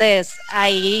 Entonces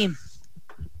ahí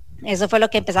eso fue lo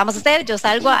que empezamos a hacer. Yo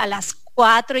salgo a las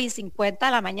 4:50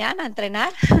 de la mañana a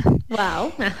entrenar.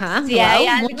 Wow, ajá, si hay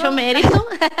algo, mucho mérito.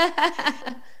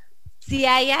 Si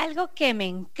hay algo que me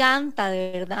encanta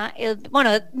de verdad,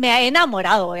 bueno, me ha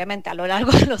enamorado obviamente a lo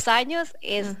largo de los años,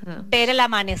 es ver el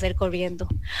amanecer corriendo.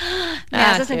 Me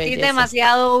hace sentir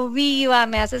demasiado viva,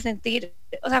 me hace sentir,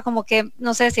 o sea, como que,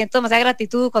 no sé, siento demasiada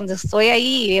gratitud cuando estoy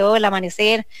ahí y veo el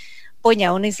amanecer.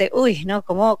 Puña, uno dice, uy, no,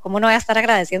 ¿cómo no voy a estar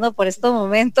agradeciendo por estos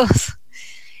momentos?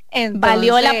 Entonces,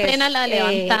 valió la pena la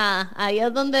levantada. Ahí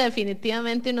es donde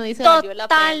definitivamente uno dice valió la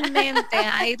pena. Totalmente,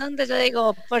 ahí donde yo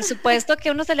digo, por supuesto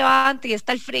que uno se levanta y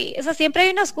está el frío, o sea, siempre hay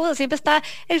una excusa, siempre está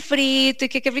el frito y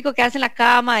qué rico quedarse en la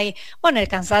cama y bueno, el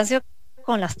cansancio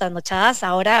con las trasnochadas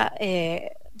ahora,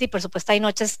 y por supuesto hay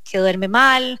noches que duerme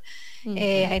mal,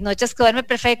 hay noches que duerme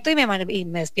perfecto y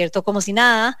me despierto como si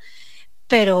nada.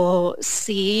 Pero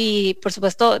sí, por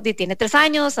supuesto, tiene 3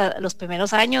 años, los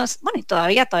primeros años, bueno, y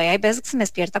todavía hay veces que se me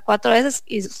despierta 4 veces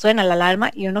y suena la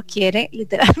alarma y uno quiere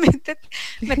literalmente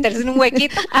meterse en un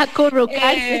huequito.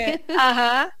 Acurrucarse.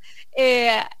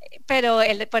 Pero,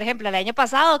 por ejemplo, el año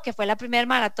pasado, que fue la primer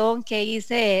maratón que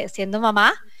hice siendo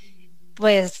mamá,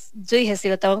 pues yo dije, si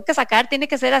lo tengo que sacar, tiene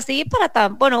que ser así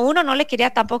bueno, uno no le quería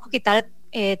tampoco quitar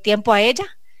tiempo a ella.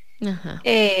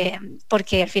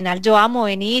 Porque al final yo amo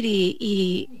venir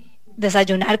y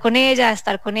desayunar con ella,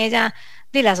 estar con ella,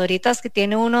 de las horitas que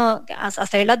tiene uno,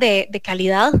 hacerlas de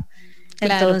calidad.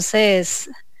 Claro.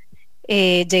 Entonces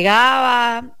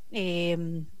llegaba,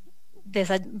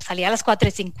 salía a las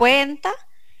 4:50,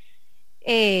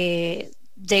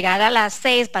 llegar a las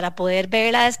 6 para poder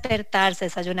verla despertarse,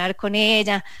 desayunar con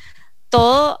ella.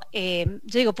 Todo,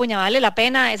 yo digo, puña, vale la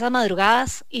pena esas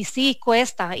madrugadas, y sí,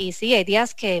 cuesta, y sí, hay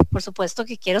días que por supuesto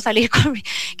que quiero salir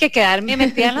que quedarme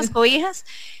metida en las cobijas,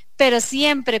 pero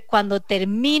siempre cuando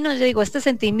termino, yo digo, este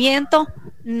sentimiento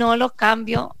no lo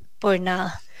cambio por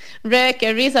nada. Rebe,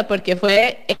 qué risa, porque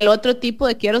fue el otro tipo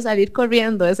de quiero salir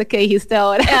corriendo, ese que dijiste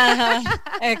ahora. Ajá,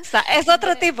 es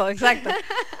otro tipo, exacto.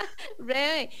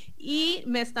 Rebe, y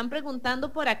me están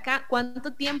preguntando por acá,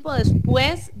 ¿cuánto tiempo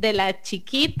después de la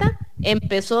chiquita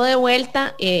empezó de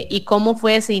vuelta y cómo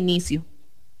fue ese inicio?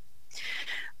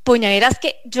 Puña, verás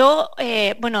que yo,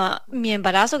 bueno, mi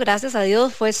embarazo, gracias a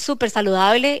Dios, fue súper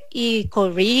saludable y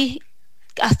corrí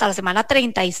hasta la semana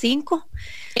 35.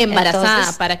 Embarazada,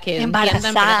 entonces, para que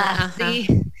embarazada, sí.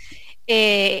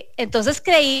 Entonces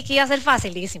creí que iba a ser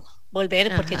facilísimo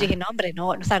volver, porque yo dije, no, hombre, no,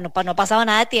 o sea, no pasaba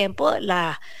nada de tiempo,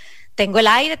 tengo el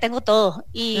aire, tengo todo,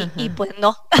 y pues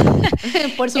no.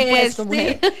 Por supuesto,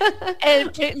 mujer.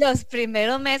 Los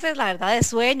primeros meses, la verdad, de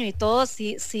sueño y todo,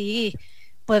 sí,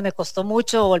 pues me costó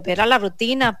mucho volver a la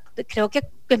rutina. Creo que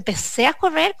empecé a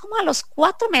correr como a los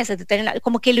 4 meses de tener,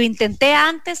 como que lo intenté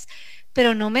antes,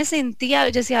 pero no me sentía,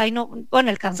 yo decía, ay no,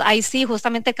 bueno, ahí sí,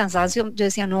 justamente el cansancio, yo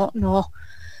decía,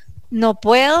 no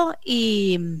puedo,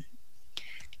 y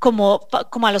como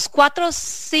a los 4 o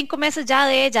 5 meses ya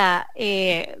de ella,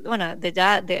 bueno,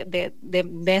 de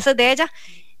meses de ella,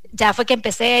 ya fue que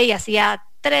empecé y hacía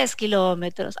 3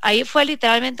 kilómetros. Ahí fue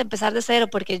literalmente empezar de cero,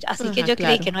 porque así que yo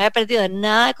creí que no había perdido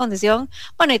nada de condición.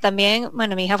 Bueno, y también,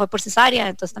 bueno, mi hija fue por cesárea,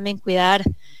 entonces también cuidar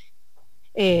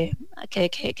que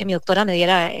mi doctora me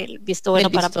diera el visto bueno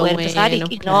para poder empezar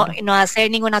y no hacer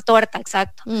ninguna torta,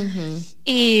 exacto.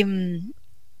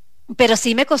 Pero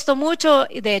sí me costó mucho,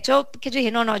 y de hecho que yo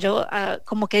dije, yo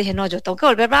como que dije, yo tengo que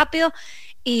volver rápido,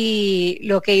 y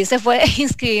lo que hice fue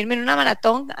inscribirme en una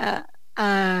maratón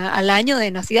al año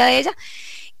de nacida de ella,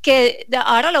 que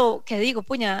ahora lo que digo,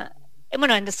 puña,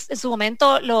 bueno, en su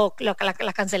momento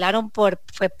la cancelaron fue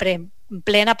en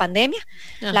plena pandemia.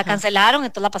 La cancelaron,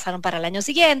 entonces la pasaron para el año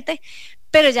siguiente,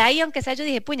 pero ya ahí, aunque sea, yo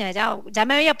dije, puña, ya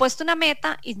me había puesto una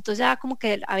meta, y entonces ya como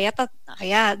que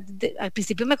al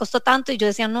principio me costó tanto, y yo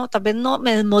decía, no, tal vez no,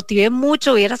 me desmotivé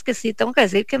mucho. Vieras que sí, tengo que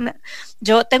decir que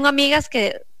yo tengo amigas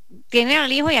que tienen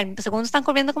al hijo y al segundo están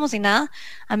corriendo como si nada.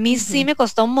 A mí sí me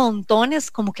costó montones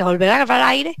como que volver a agarrar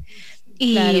aire,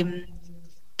 y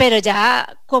pero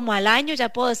ya como al año ya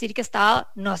puedo decir que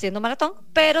estaba no haciendo maratón,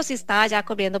 pero sí estaba ya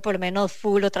corriendo por lo menos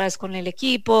full otra vez con el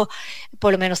equipo,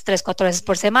 por lo menos 3, 4 veces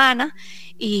por semana,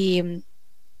 y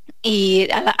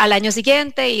al año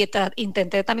siguiente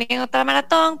intenté también otra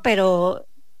maratón, pero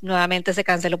nuevamente se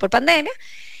canceló por pandemia.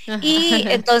 Y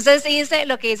entonces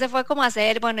lo que hice fue como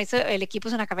hacer, bueno, el equipo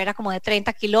es una carrera como de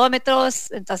 30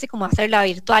 kilómetros, entonces como hacerla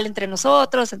virtual entre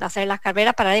nosotros, hacer la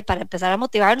carrera para empezar a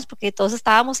motivarnos, porque todos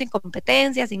estábamos sin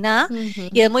competencias, sin nada,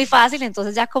 y es muy fácil,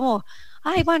 entonces ya como,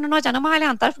 ay, bueno, no, ya no me voy a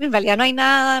levantar, porque en realidad no hay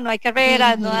nada, no hay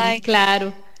carreras, no hay...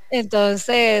 Claro.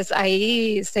 Entonces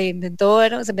ahí se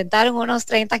inventaron unos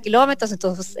 30 kilómetros,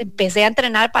 entonces empecé a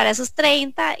entrenar para esos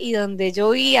 30, y donde yo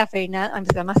vi a Fernanda,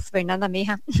 se llama Fernanda, mi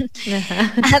hija,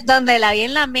 donde la vi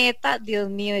en la meta, Dios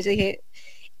mío, yo dije,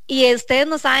 y ustedes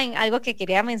no saben, algo que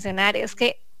quería mencionar es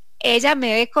que ella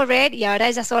me ve correr y ahora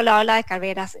ella solo habla de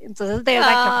carreras, entonces de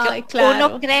verdad que claro.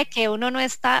 uno cree que uno no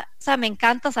está, o sea, me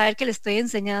encanta saber que le estoy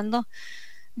enseñando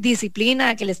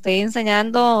disciplina, que le estoy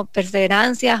enseñando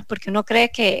perseverancia, porque uno cree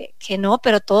que no,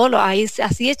 pero todo lo hay,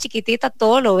 así de chiquitita,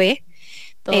 todo lo ve.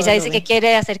 Todo ella dice que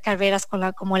quiere hacer carreras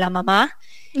como la mamá.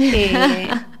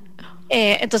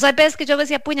 Entonces hay veces que yo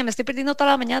decía, puña, me estoy perdiendo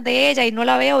toda la mañana de ella y no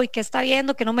la veo, y que está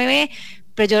viendo, que no me ve,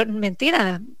 pero yo,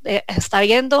 mentira, está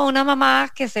viendo una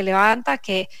mamá que se levanta,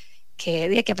 que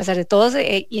a pesar de todo,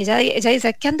 y ella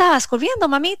dice, ¿qué andabas corriendo,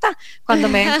 mamita? Cuando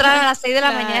me entran a las 6 de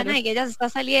la mañana y ella se está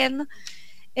saliendo.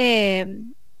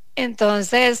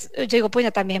 Entonces yo digo,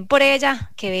 pues también por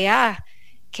ella, que vea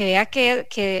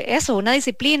que eso, una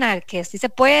disciplina, que sí se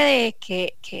puede,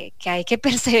 que hay que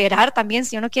perseverar también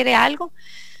si uno quiere algo.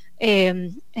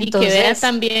 Entonces, y que vea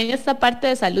también esta parte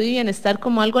de salud y bienestar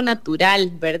como algo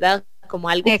natural, ¿verdad? Como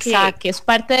algo que es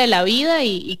parte de la vida,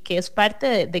 y que es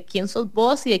parte de quién sos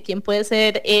vos y de quién puede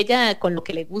ser ella con lo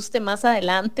que le guste más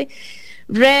adelante.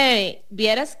 Rebe,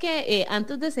 vieras que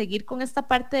antes de seguir con esta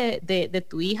parte de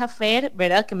tu hija Fer,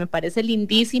 ¿verdad? Que me parece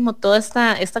lindísimo toda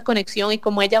esta conexión y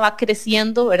cómo ella va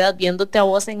creciendo, ¿verdad? Viéndote a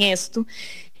vos en esto.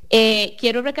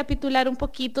 Quiero recapitular un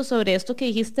poquito sobre esto que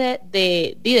dijiste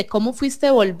de cómo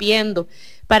fuiste volviendo.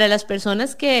 Para las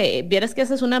personas que vieras que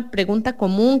esa es una pregunta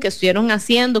común que estuvieron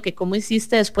haciendo, que cómo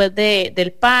hiciste después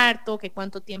del parto, que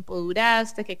cuánto tiempo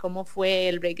duraste, que cómo fue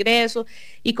el regreso.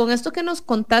 Y con esto que nos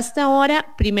contaste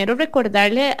ahora, primero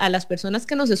recordarle a las personas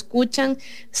que nos escuchan,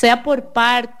 sea por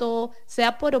parto,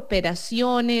 sea por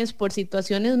operaciones, por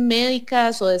situaciones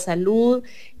médicas o de salud,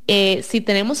 si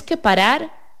tenemos que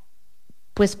parar,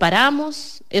 pues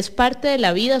paramos, es parte de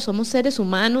la vida, somos seres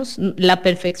humanos, la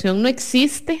perfección no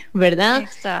existe, ¿verdad?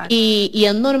 Y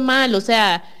es normal, o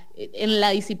sea, en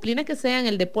la disciplina que sea, en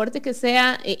el deporte que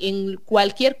sea, en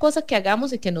cualquier cosa que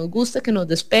hagamos y que nos guste, que nos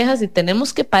despeja, si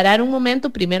tenemos que parar un momento,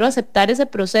 primero aceptar ese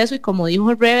proceso, y como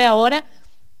dijo Rebe ahora,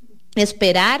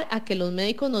 esperar a que los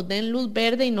médicos nos den luz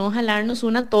verde y no jalarnos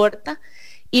una torta.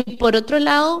 Y por otro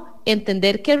lado,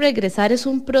 entender que regresar es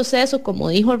un proceso, como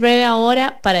dijo Rebe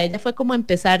ahora, para ella fue como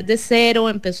empezar de cero,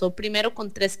 empezó primero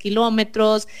con 3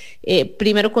 kilómetros,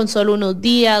 primero con solo unos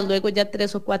días, luego ya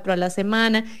 3 o 4 a la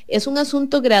semana. Es un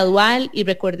asunto gradual, y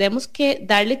recordemos que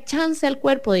darle chance al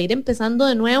cuerpo de ir empezando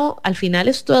de nuevo, al final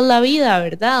esto es la vida,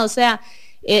 ¿verdad? O sea,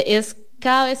 es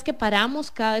cada vez que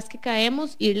paramos, cada vez que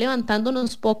caemos, ir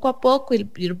levantándonos poco a poco,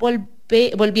 ir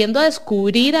volviendo a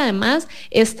descubrir además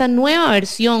esta nueva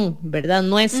versión, ¿verdad?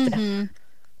 Nuestra.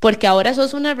 Porque ahora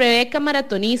sos una Rebeca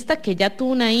maratonista que ya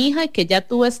tuvo una hija y que ya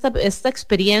tuvo esta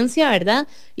experiencia, ¿verdad?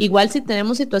 Igual si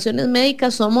tenemos situaciones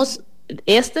médicas, somos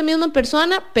esta misma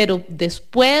persona, pero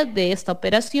después de esta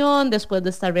operación, después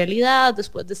de esta realidad,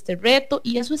 después de este reto,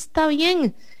 y eso está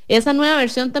bien. Esa nueva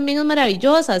versión también es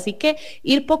maravillosa, así que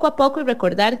ir poco a poco y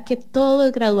recordar que todo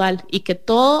es gradual y que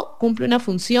todo cumple una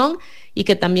función, y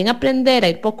que también aprender a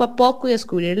ir poco a poco y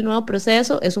descubrir el nuevo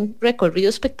proceso es un recorrido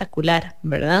espectacular,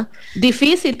 ¿verdad?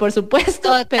 Difícil, por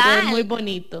supuesto, pero es muy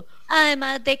bonito.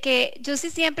 Además de que yo sí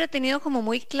siempre he tenido como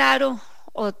muy claro,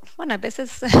 o bueno, a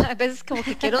veces como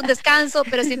que quiero un descanso,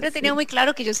 pero siempre he tenido muy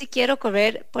claro que yo sí quiero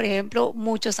correr, por ejemplo,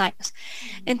 muchos años.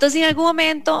 Entonces, en algún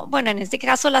momento, bueno, en este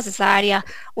caso la cesárea,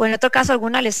 o en otro caso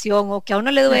alguna lesión, o que a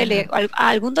uno le duele,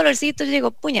 algún dolorcito, yo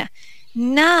digo, puña,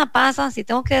 nada pasa si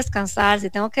tengo que descansar, si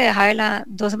tengo que dejarla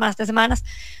 2 semanas, 3 semanas.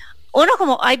 Uno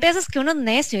como, hay veces que uno es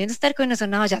necio, y uno está con eso,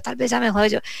 no, ya tal vez ya me jodo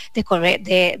yo de correr,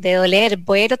 de doler,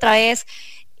 voy a ir otra vez,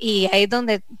 y ahí es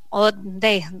donde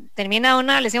termina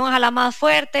una lesión, ojalá más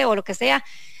fuerte o lo que sea.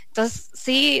 Entonces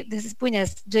sí, dices,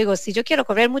 puñas, yo digo, si yo quiero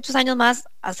correr muchos años más,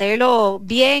 hacerlo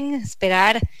bien,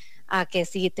 esperar a que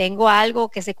si tengo algo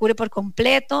que se cure por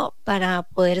completo para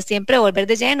poder siempre volver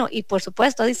de lleno. Y por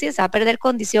supuesto, si se va a perder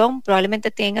condición, probablemente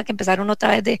tenga que empezar uno otra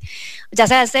vez de, ya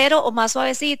sea de cero o más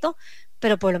suavecito,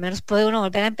 pero por lo menos puede uno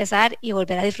volver a empezar y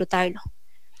volver a disfrutarlo.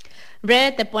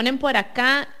 Rebe, te ponen por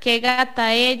acá, qué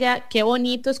gata ella, qué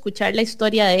bonito escuchar la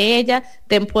historia de ella.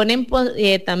 Te ponen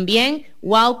también,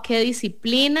 wow, qué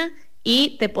disciplina.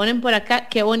 Y te ponen por acá,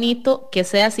 qué bonito que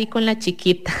sea así con la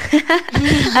chiquita.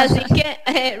 Así que,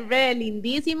 Rebe,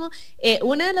 lindísimo.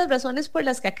 Una de las razones por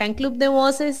las que acá en Club de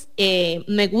Voces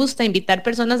me gusta invitar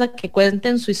personas a que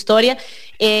cuenten su historia,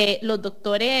 los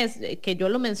doctores que yo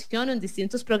lo menciono en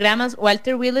distintos programas,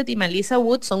 Walter Willett y Melissa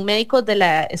Wood, son médicos de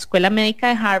la Escuela Médica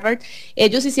de Harvard.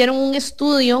 Ellos hicieron un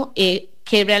estudio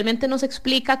que realmente nos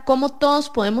explica cómo todos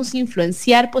podemos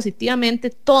influenciar positivamente,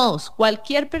 todos,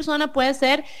 cualquier persona puede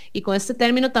ser, y con este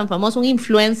término tan famoso, un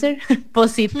influencer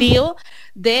positivo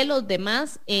de los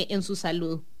demás en su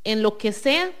salud, en lo que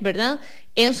sea, ¿verdad?,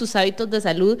 en sus hábitos de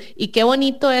salud. Y qué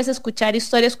bonito es escuchar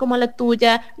historias como la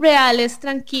tuya, reales,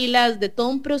 tranquilas, de todo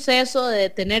un proceso, de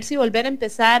detenerse y volver a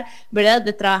empezar, ¿verdad?,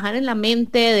 de trabajar en la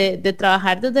mente, de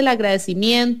trabajar desde el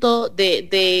agradecimiento,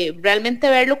 de realmente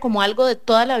verlo como algo de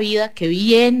toda la vida, que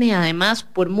viene además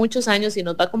por muchos años y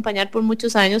nos va a acompañar por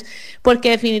muchos años, porque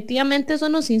definitivamente eso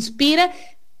nos inspira.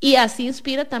 Y así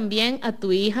inspira también a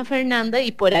tu hija Fernanda,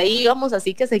 y por ahí vamos,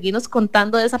 así que seguimos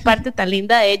contando de esa parte tan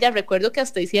linda de ella. Recuerdo que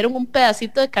hasta hicieron un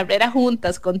pedacito de carrera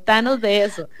juntas, contanos de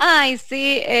eso. Ay,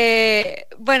 sí,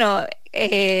 bueno,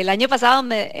 el año pasado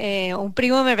un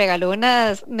primo me regaló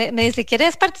me dice,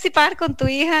 ¿quieres participar con tu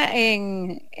hija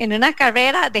en una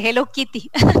carrera de Hello Kitty?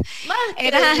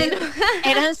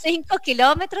 Eran 5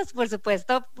 kilómetros, por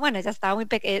supuesto. Bueno, ella estaba muy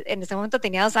pequeña, en ese momento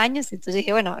tenía 2 años, entonces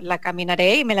dije, bueno, la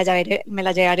caminaré y me la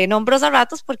llevaré en hombros a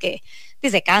ratos porque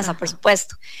se cansa. Ajá. Por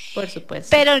supuesto. Por supuesto.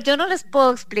 Pero yo no les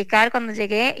puedo explicar cuando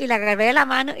llegué y la agarré de la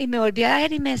mano y me volví a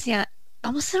ver y me decía,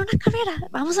 vamos a hacer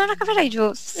una carrera. Y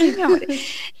yo, sí, mi amor.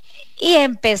 Y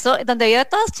empezó, donde vio a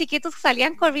todos chiquitos que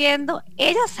salían corriendo,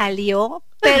 ella salió,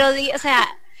 pero, o sea,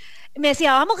 me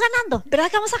decía, vamos ganando, ¿verdad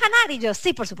que vamos a ganar? Y yo,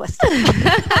 sí, por supuesto.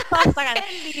 Vamos a ganar.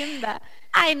 Qué linda.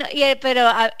 Ay, no, pero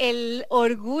el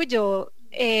orgullo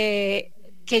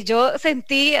que yo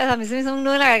sentí, a mí se me hizo un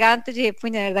nudo en la garganta, y dije,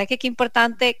 puña, de verdad que qué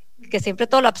importante que siempre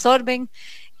todo lo absorben.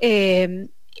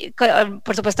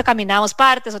 Por supuesto caminamos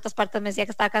otras partes me decía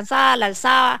que estaba cansada, la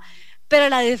alzaba, pero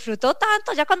la disfrutó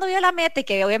tanto ya cuando vio la meta, y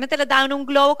que obviamente les daban un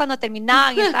globo cuando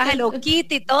terminaban y estaba Hello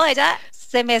Kitty y todo, ella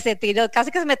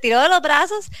casi que se me tiró de los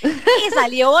brazos y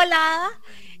salió volada,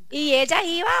 y ella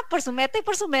iba por su meta y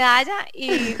por su medalla,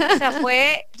 y o sea,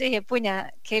 yo dije,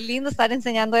 puña, qué lindo estar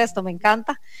enseñando esto, me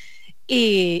encanta.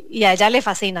 Y a ella le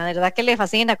fascina, de verdad que le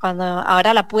fascina. Cuando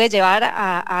ahora la pude llevar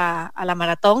a la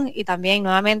maratón, y también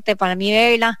nuevamente para mí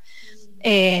verla,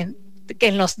 que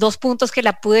en los 2 puntos que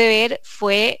la pude ver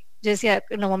fue, yo decía,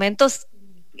 en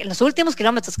los últimos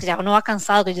kilómetros que ya uno va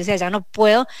cansado, que yo decía, ya no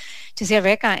puedo, yo decía,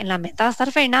 Rebeca, en la meta va a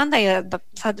estar Fernanda y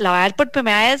la va a ver por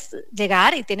primera vez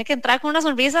llegar y tiene que entrar con una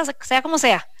sonrisa, sea como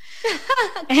sea.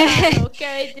 Claro,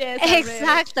 qué belleza.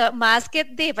 Exacto, más que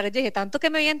pero yo dije, tanto que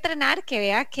me voy a entrenar, que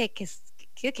vea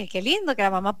que lindo, que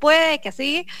la mamá puede, que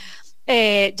así.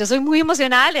 Yo soy muy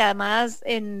emocional, y además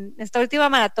en esta última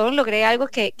maratón logré algo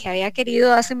que había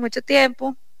querido hace mucho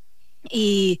tiempo,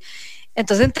 y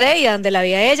entonces entré, y donde la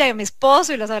vi a ella y a mi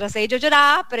esposo y los abracé y yo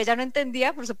lloraba, pero ella no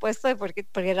entendía, por supuesto, porque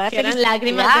era que eran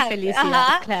lágrimas de felicidad.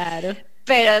 Ajá. Claro,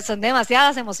 pero son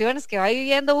demasiadas emociones que va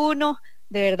viviendo uno,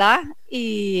 de verdad.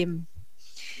 Y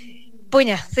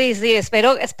puña, sí,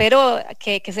 espero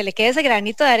que se le quede ese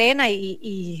granito de arena,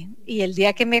 y el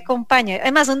día que me acompañe,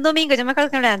 además un domingo, yo me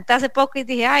acuerdo que me levanté hace poco y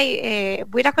dije, ay,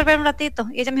 voy a ir a correr un ratito,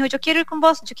 y ella me dijo, yo quiero ir con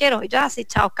vos, y yo así,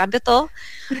 chao, cambio todo.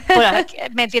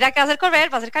 Mentira que va a hacer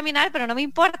correr, va a hacer caminar, pero no me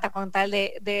importa, con tal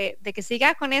de que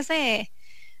siga con ese,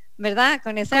 ¿verdad?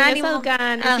 Con ese ánimo, esas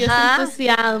ganas y ese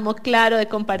entusiasmo, claro, de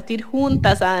compartir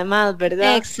juntas además,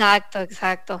 ¿verdad?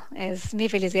 Exacto, es mi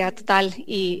felicidad total,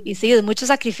 y sí, es mucho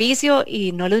sacrificio,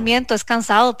 y no les miento, es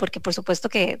cansado, porque por supuesto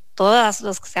que todas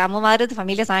los que seamos madres de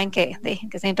familia saben que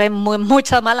siempre hay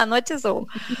muchas malas noches o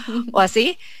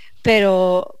así,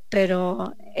 pero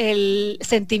el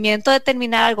sentimiento de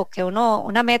terminar algo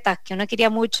una meta que uno quería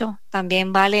mucho,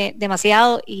 también vale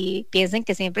demasiado, y piensen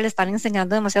que siempre le están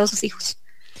enseñando demasiado a sus hijos.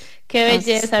 Qué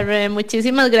belleza, Rebe.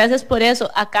 Muchísimas gracias por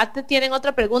eso. Acá te tienen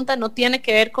otra pregunta, no tiene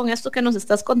que ver con esto que nos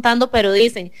estás contando, pero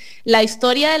dicen, la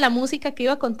historia de la música que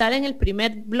iba a contar en el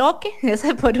primer bloque,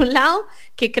 ese por un lado,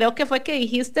 que creo que fue que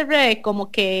dijiste, Rebe,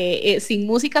 como que sin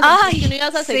música que no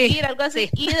ibas a seguir, sí, algo así,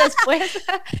 sí.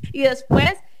 y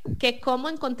después que cómo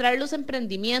encontrar los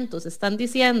emprendimientos, están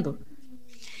diciendo.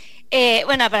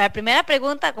 Bueno, para la primera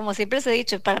pregunta, como siempre os he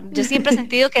dicho, yo siempre he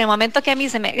sentido que en el momento que a mí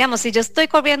digamos, si yo estoy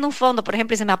corriendo un fondo, por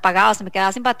ejemplo, y se me apagaba, se me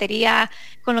quedaba sin batería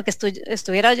con lo que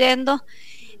estuviera oyendo,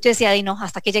 yo decía, no,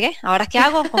 hasta aquí llegué, ¿ahora qué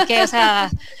hago? ¿Con qué? O sea,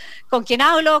 ¿con quién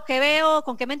hablo? ¿Qué veo?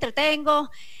 ¿Con qué me entretengo?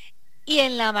 Y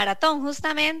en la maratón,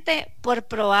 justamente, por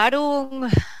probar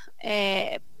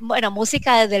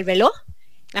música desde el reloj,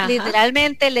 ajá,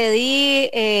 literalmente le di,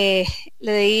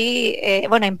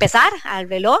 empezar al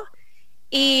reloj,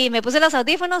 y me puse los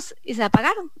audífonos y se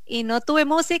apagaron y no tuve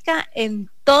música en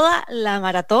toda la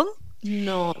maratón.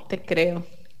 No te creo.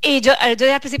 Y yo al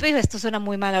principio dije, esto es una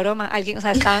muy mala broma. Alguien,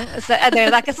 de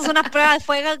verdad que esto es una prueba de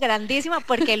fuego grandísima,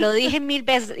 porque lo dije 1000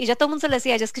 veces y yo a todo el mundo se le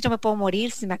decía, es que yo me puedo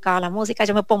morir si me acaba la música,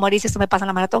 yo me puedo morir si esto me pasa en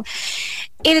la maratón.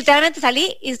 Y literalmente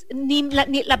salí y ni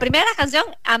la primera canción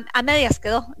a medias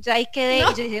quedó. Yo ahí quedé,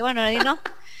 no. Y yo dije, bueno, no.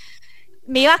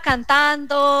 Me iba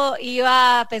cantando,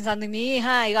 iba pensando en mi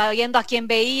hija, iba viendo a quién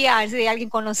veía, a ver si había alguien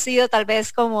conocido, tal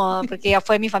vez porque ya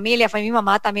fue mi familia, fue mi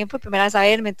mamá también por primera vez a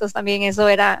verme, entonces también eso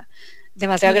era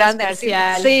demasiado grande.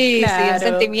 Especial, sí, claro. Sí, un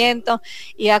sentimiento.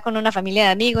 Iba con una familia de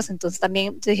amigos, entonces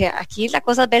también dije, aquí la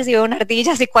cosa es ver si veo una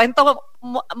ardilla, si cuento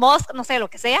mosca, no sé, lo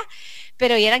que sea,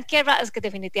 pero vieran que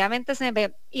definitivamente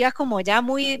iba como ya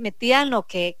muy metida en lo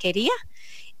que quería.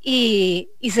 Y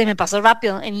se me pasó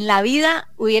rápido. En la vida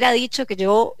hubiera dicho que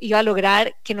yo iba a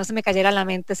lograr que no se me cayera la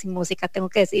mente sin música, tengo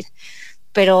que decir,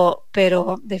 pero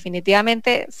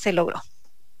definitivamente se logró.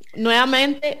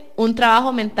 Nuevamente, un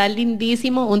trabajo mental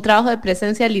lindísimo, un trabajo de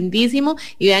presencia lindísimo,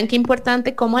 y vean qué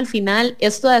importante cómo al final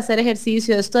esto de hacer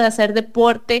ejercicio, esto de hacer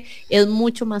deporte es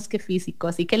mucho más que físico,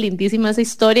 así que lindísima esa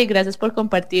historia y gracias por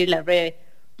compartirla, Rebe.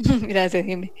 Gracias,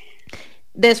 Jimmy.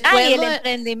 Después y el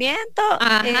emprendimiento.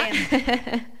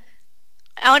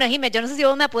 Bueno, Jimé, yo no sé si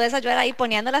vos me puedes ayudar ahí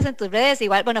poniéndolas en tus redes.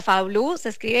 Igual, bueno, Fablou se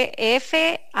escribe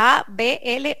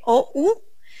Fablou,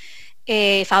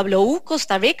 Fablou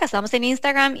Costa Rica. Estamos en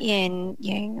Instagram y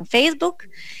en Facebook.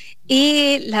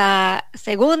 Y la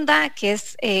segunda, que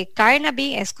es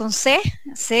Carnaby, es con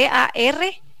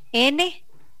Carnaby.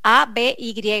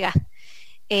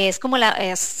 Es como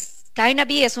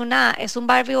Carnaby es un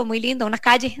barrio muy lindo, una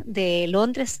calle de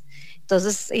Londres.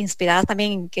 Entonces, inspirada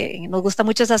también en que nos gusta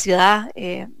mucho esa ciudad,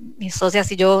 mis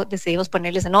socias y yo decidimos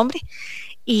ponerle ese nombre.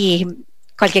 Y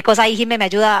cualquier cosa ahí, Jimé me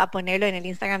ayuda a ponerlo en el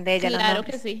Instagram de ella.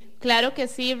 Claro que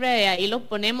sí, Rebe, ahí lo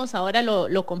ponemos, ahora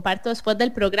lo comparto después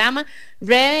del programa.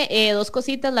 Rebe, dos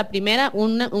cositas. La primera,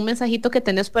 un mensajito que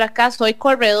tenés por acá: soy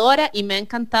corredora y me ha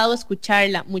encantado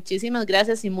escucharla. Muchísimas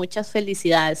gracias y muchas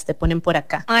felicidades, te ponen por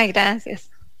acá. Ay, gracias.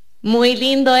 Muy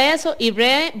lindo eso. Y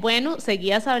Rebe, bueno,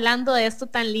 seguías hablando de esto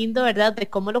tan lindo, ¿verdad? De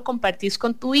cómo lo compartís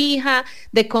con tu hija,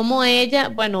 de cómo ella,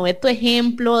 bueno, ve tu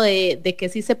ejemplo de que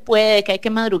sí se puede, que hay que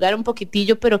madrugar un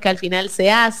poquitillo, pero que al final se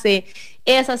hace.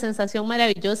 Esa sensación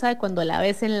maravillosa de cuando la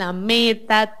ves en la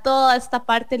meta, toda esta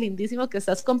parte lindísima que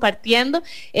estás compartiendo.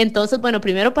 Entonces, bueno,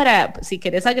 primero si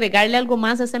querés agregarle algo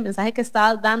más a ese mensaje que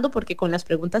estabas dando, porque con las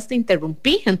preguntas te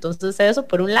interrumpí. Entonces, eso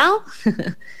por un lado.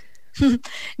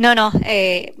 No,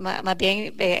 más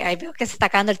bien ahí veo que se está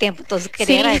acabando el tiempo, entonces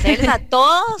quería agradecerles a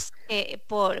todos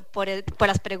por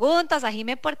las preguntas, a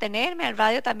Jimé por tenerme, al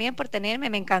radio también por tenerme,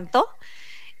 me encantó.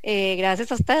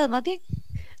 Gracias a ustedes, más bien.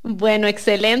 Bueno,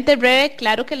 excelente, Rebe.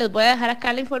 Claro que les voy a dejar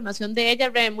acá la información de ella,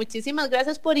 Rebe. Muchísimas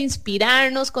gracias por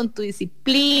inspirarnos con tu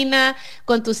disciplina,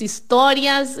 con tus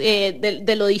historias,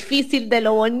 de lo difícil, de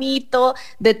lo bonito,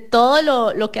 de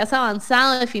todo lo que has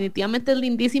avanzado. Definitivamente es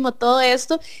lindísimo todo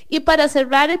esto. Y para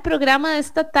cerrar el programa de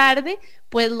esta tarde,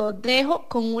 pues los dejo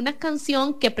con una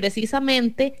canción que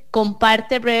precisamente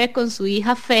comparte Rebe con su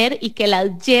hija Fer y que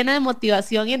la llena de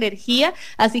motivación y energía.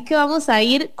 Así que vamos a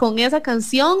ir con esa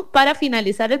canción para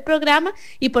finalizar el programa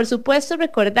y por supuesto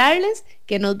recordarles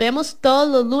que nos vemos todos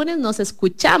los lunes, nos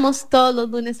escuchamos todos los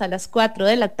lunes a las 4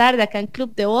 de la tarde acá en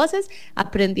Club de Voces,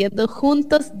 aprendiendo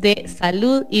juntos de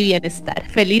salud y bienestar.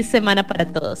 Feliz semana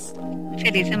para todos.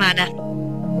 Feliz semana.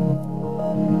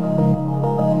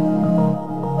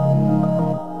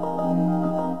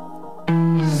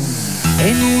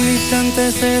 En un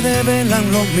instante se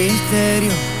develan los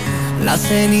misterios. La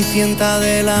cenicienta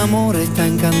del amor está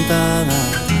encantada.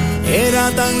 Era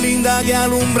tan linda que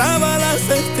alumbraba las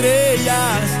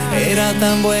estrellas. Era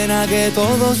tan buena que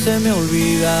todo se me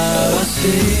olvidaba.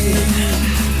 Así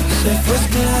se fue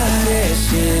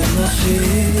esclareciendo, así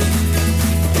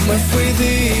me fui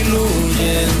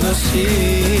diluyendo, así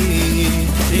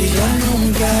y ya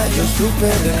nunca yo supe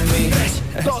de mí.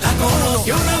 La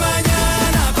conocí una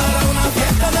mañana para una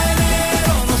fiesta de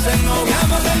enero. Nos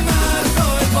ennoviamos en marzo,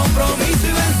 el compromiso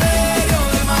iba en serio.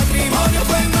 El matrimonio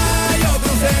fue en mayo,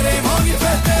 con ceremonia y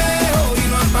festejo. Y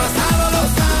no han pasado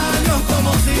los años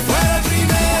como si fuera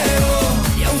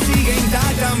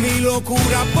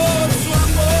locura por su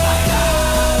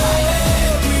amor,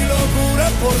 mi locura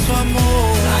por su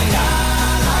amor,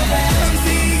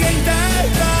 sigue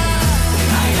intacta.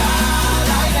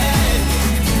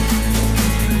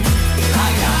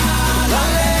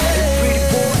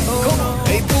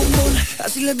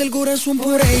 Así le del corazón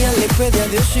por ella, le pedí a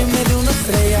Dios y me dio una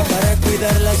estrella para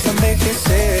cuidarla hasta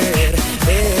envejecer.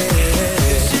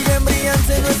 Siguen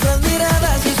brillantes nuestras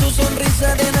miradas y su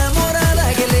sonrisa de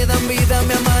enamorada que le dan vida a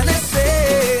mi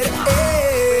amanecer.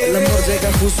 El amor llega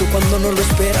justo cuando no lo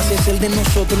esperas, es el de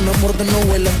nosotros, un amor de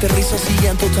novela, entre risas y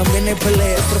llanto también hay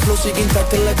peleas. Nuestro flow sigue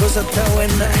intacto, la cosa está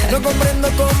buena. No comprendo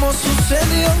cómo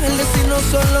sucedió, el destino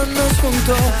solo nos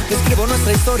juntó. Escribo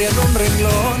nuestra historia en un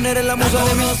renglón, eres la musa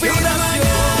de mi inspiración.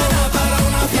 Para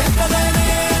una fiesta de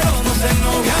enero, nos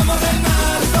ennoviamos en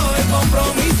marzo, el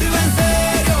compromiso iba en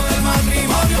serio, el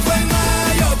matrimonio fue en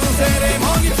mayo, con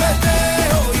ceremonia y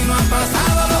festejo, y no han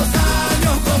pasado los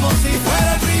años como si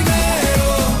fuera el primero,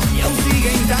 y aún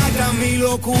sigue intacta mi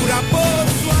locura por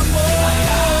su amor,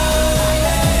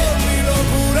 mi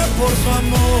locura por su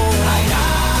amor,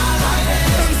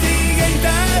 aún sigue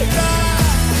intacta.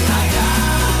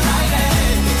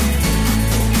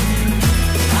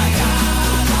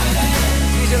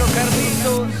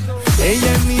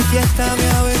 Ella es mi fiesta, mi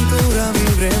aventura, mi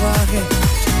brebaje.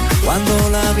 Cuando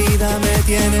la vida me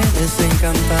tiene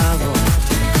desencantado,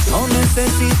 no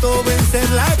necesito vencer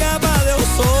la capa de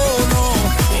ozono.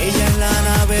 Ella es la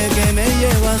nave que me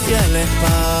lleva hacia el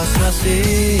espacio,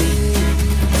 así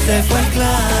se fue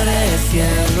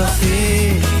esclareciendo,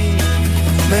 así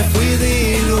me fui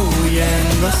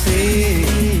diluyendo, así,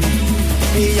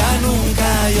 y ya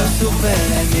nunca yo supe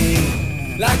de mí.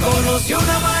 La conocí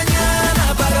una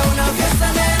mañana para una fiesta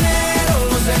en enero,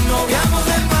 nos ennoviamos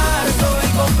en marzo,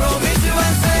 el compromiso iba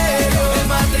en serio, el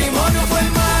matrimonio fue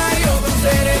en mayo, con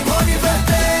ceremonia y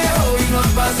festejo, y no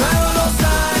han pasado los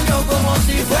años como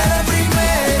si fuera el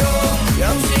primero, y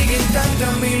aún sigue intacta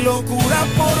mi locura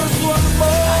por su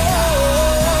amor,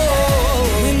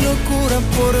 mi locura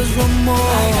por su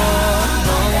amor,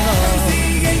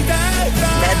 sigue intacta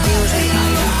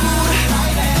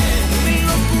mi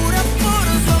locura por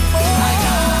su amor.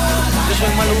 Yo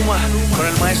soy Maluma, con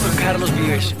el maestro Carlos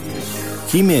Vives.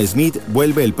 Jimmy Smith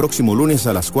vuelve el próximo lunes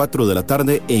a las 4 de la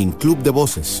tarde en Club de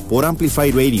Voces por Amplify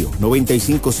Radio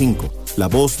 955, la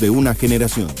voz de una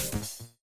generación.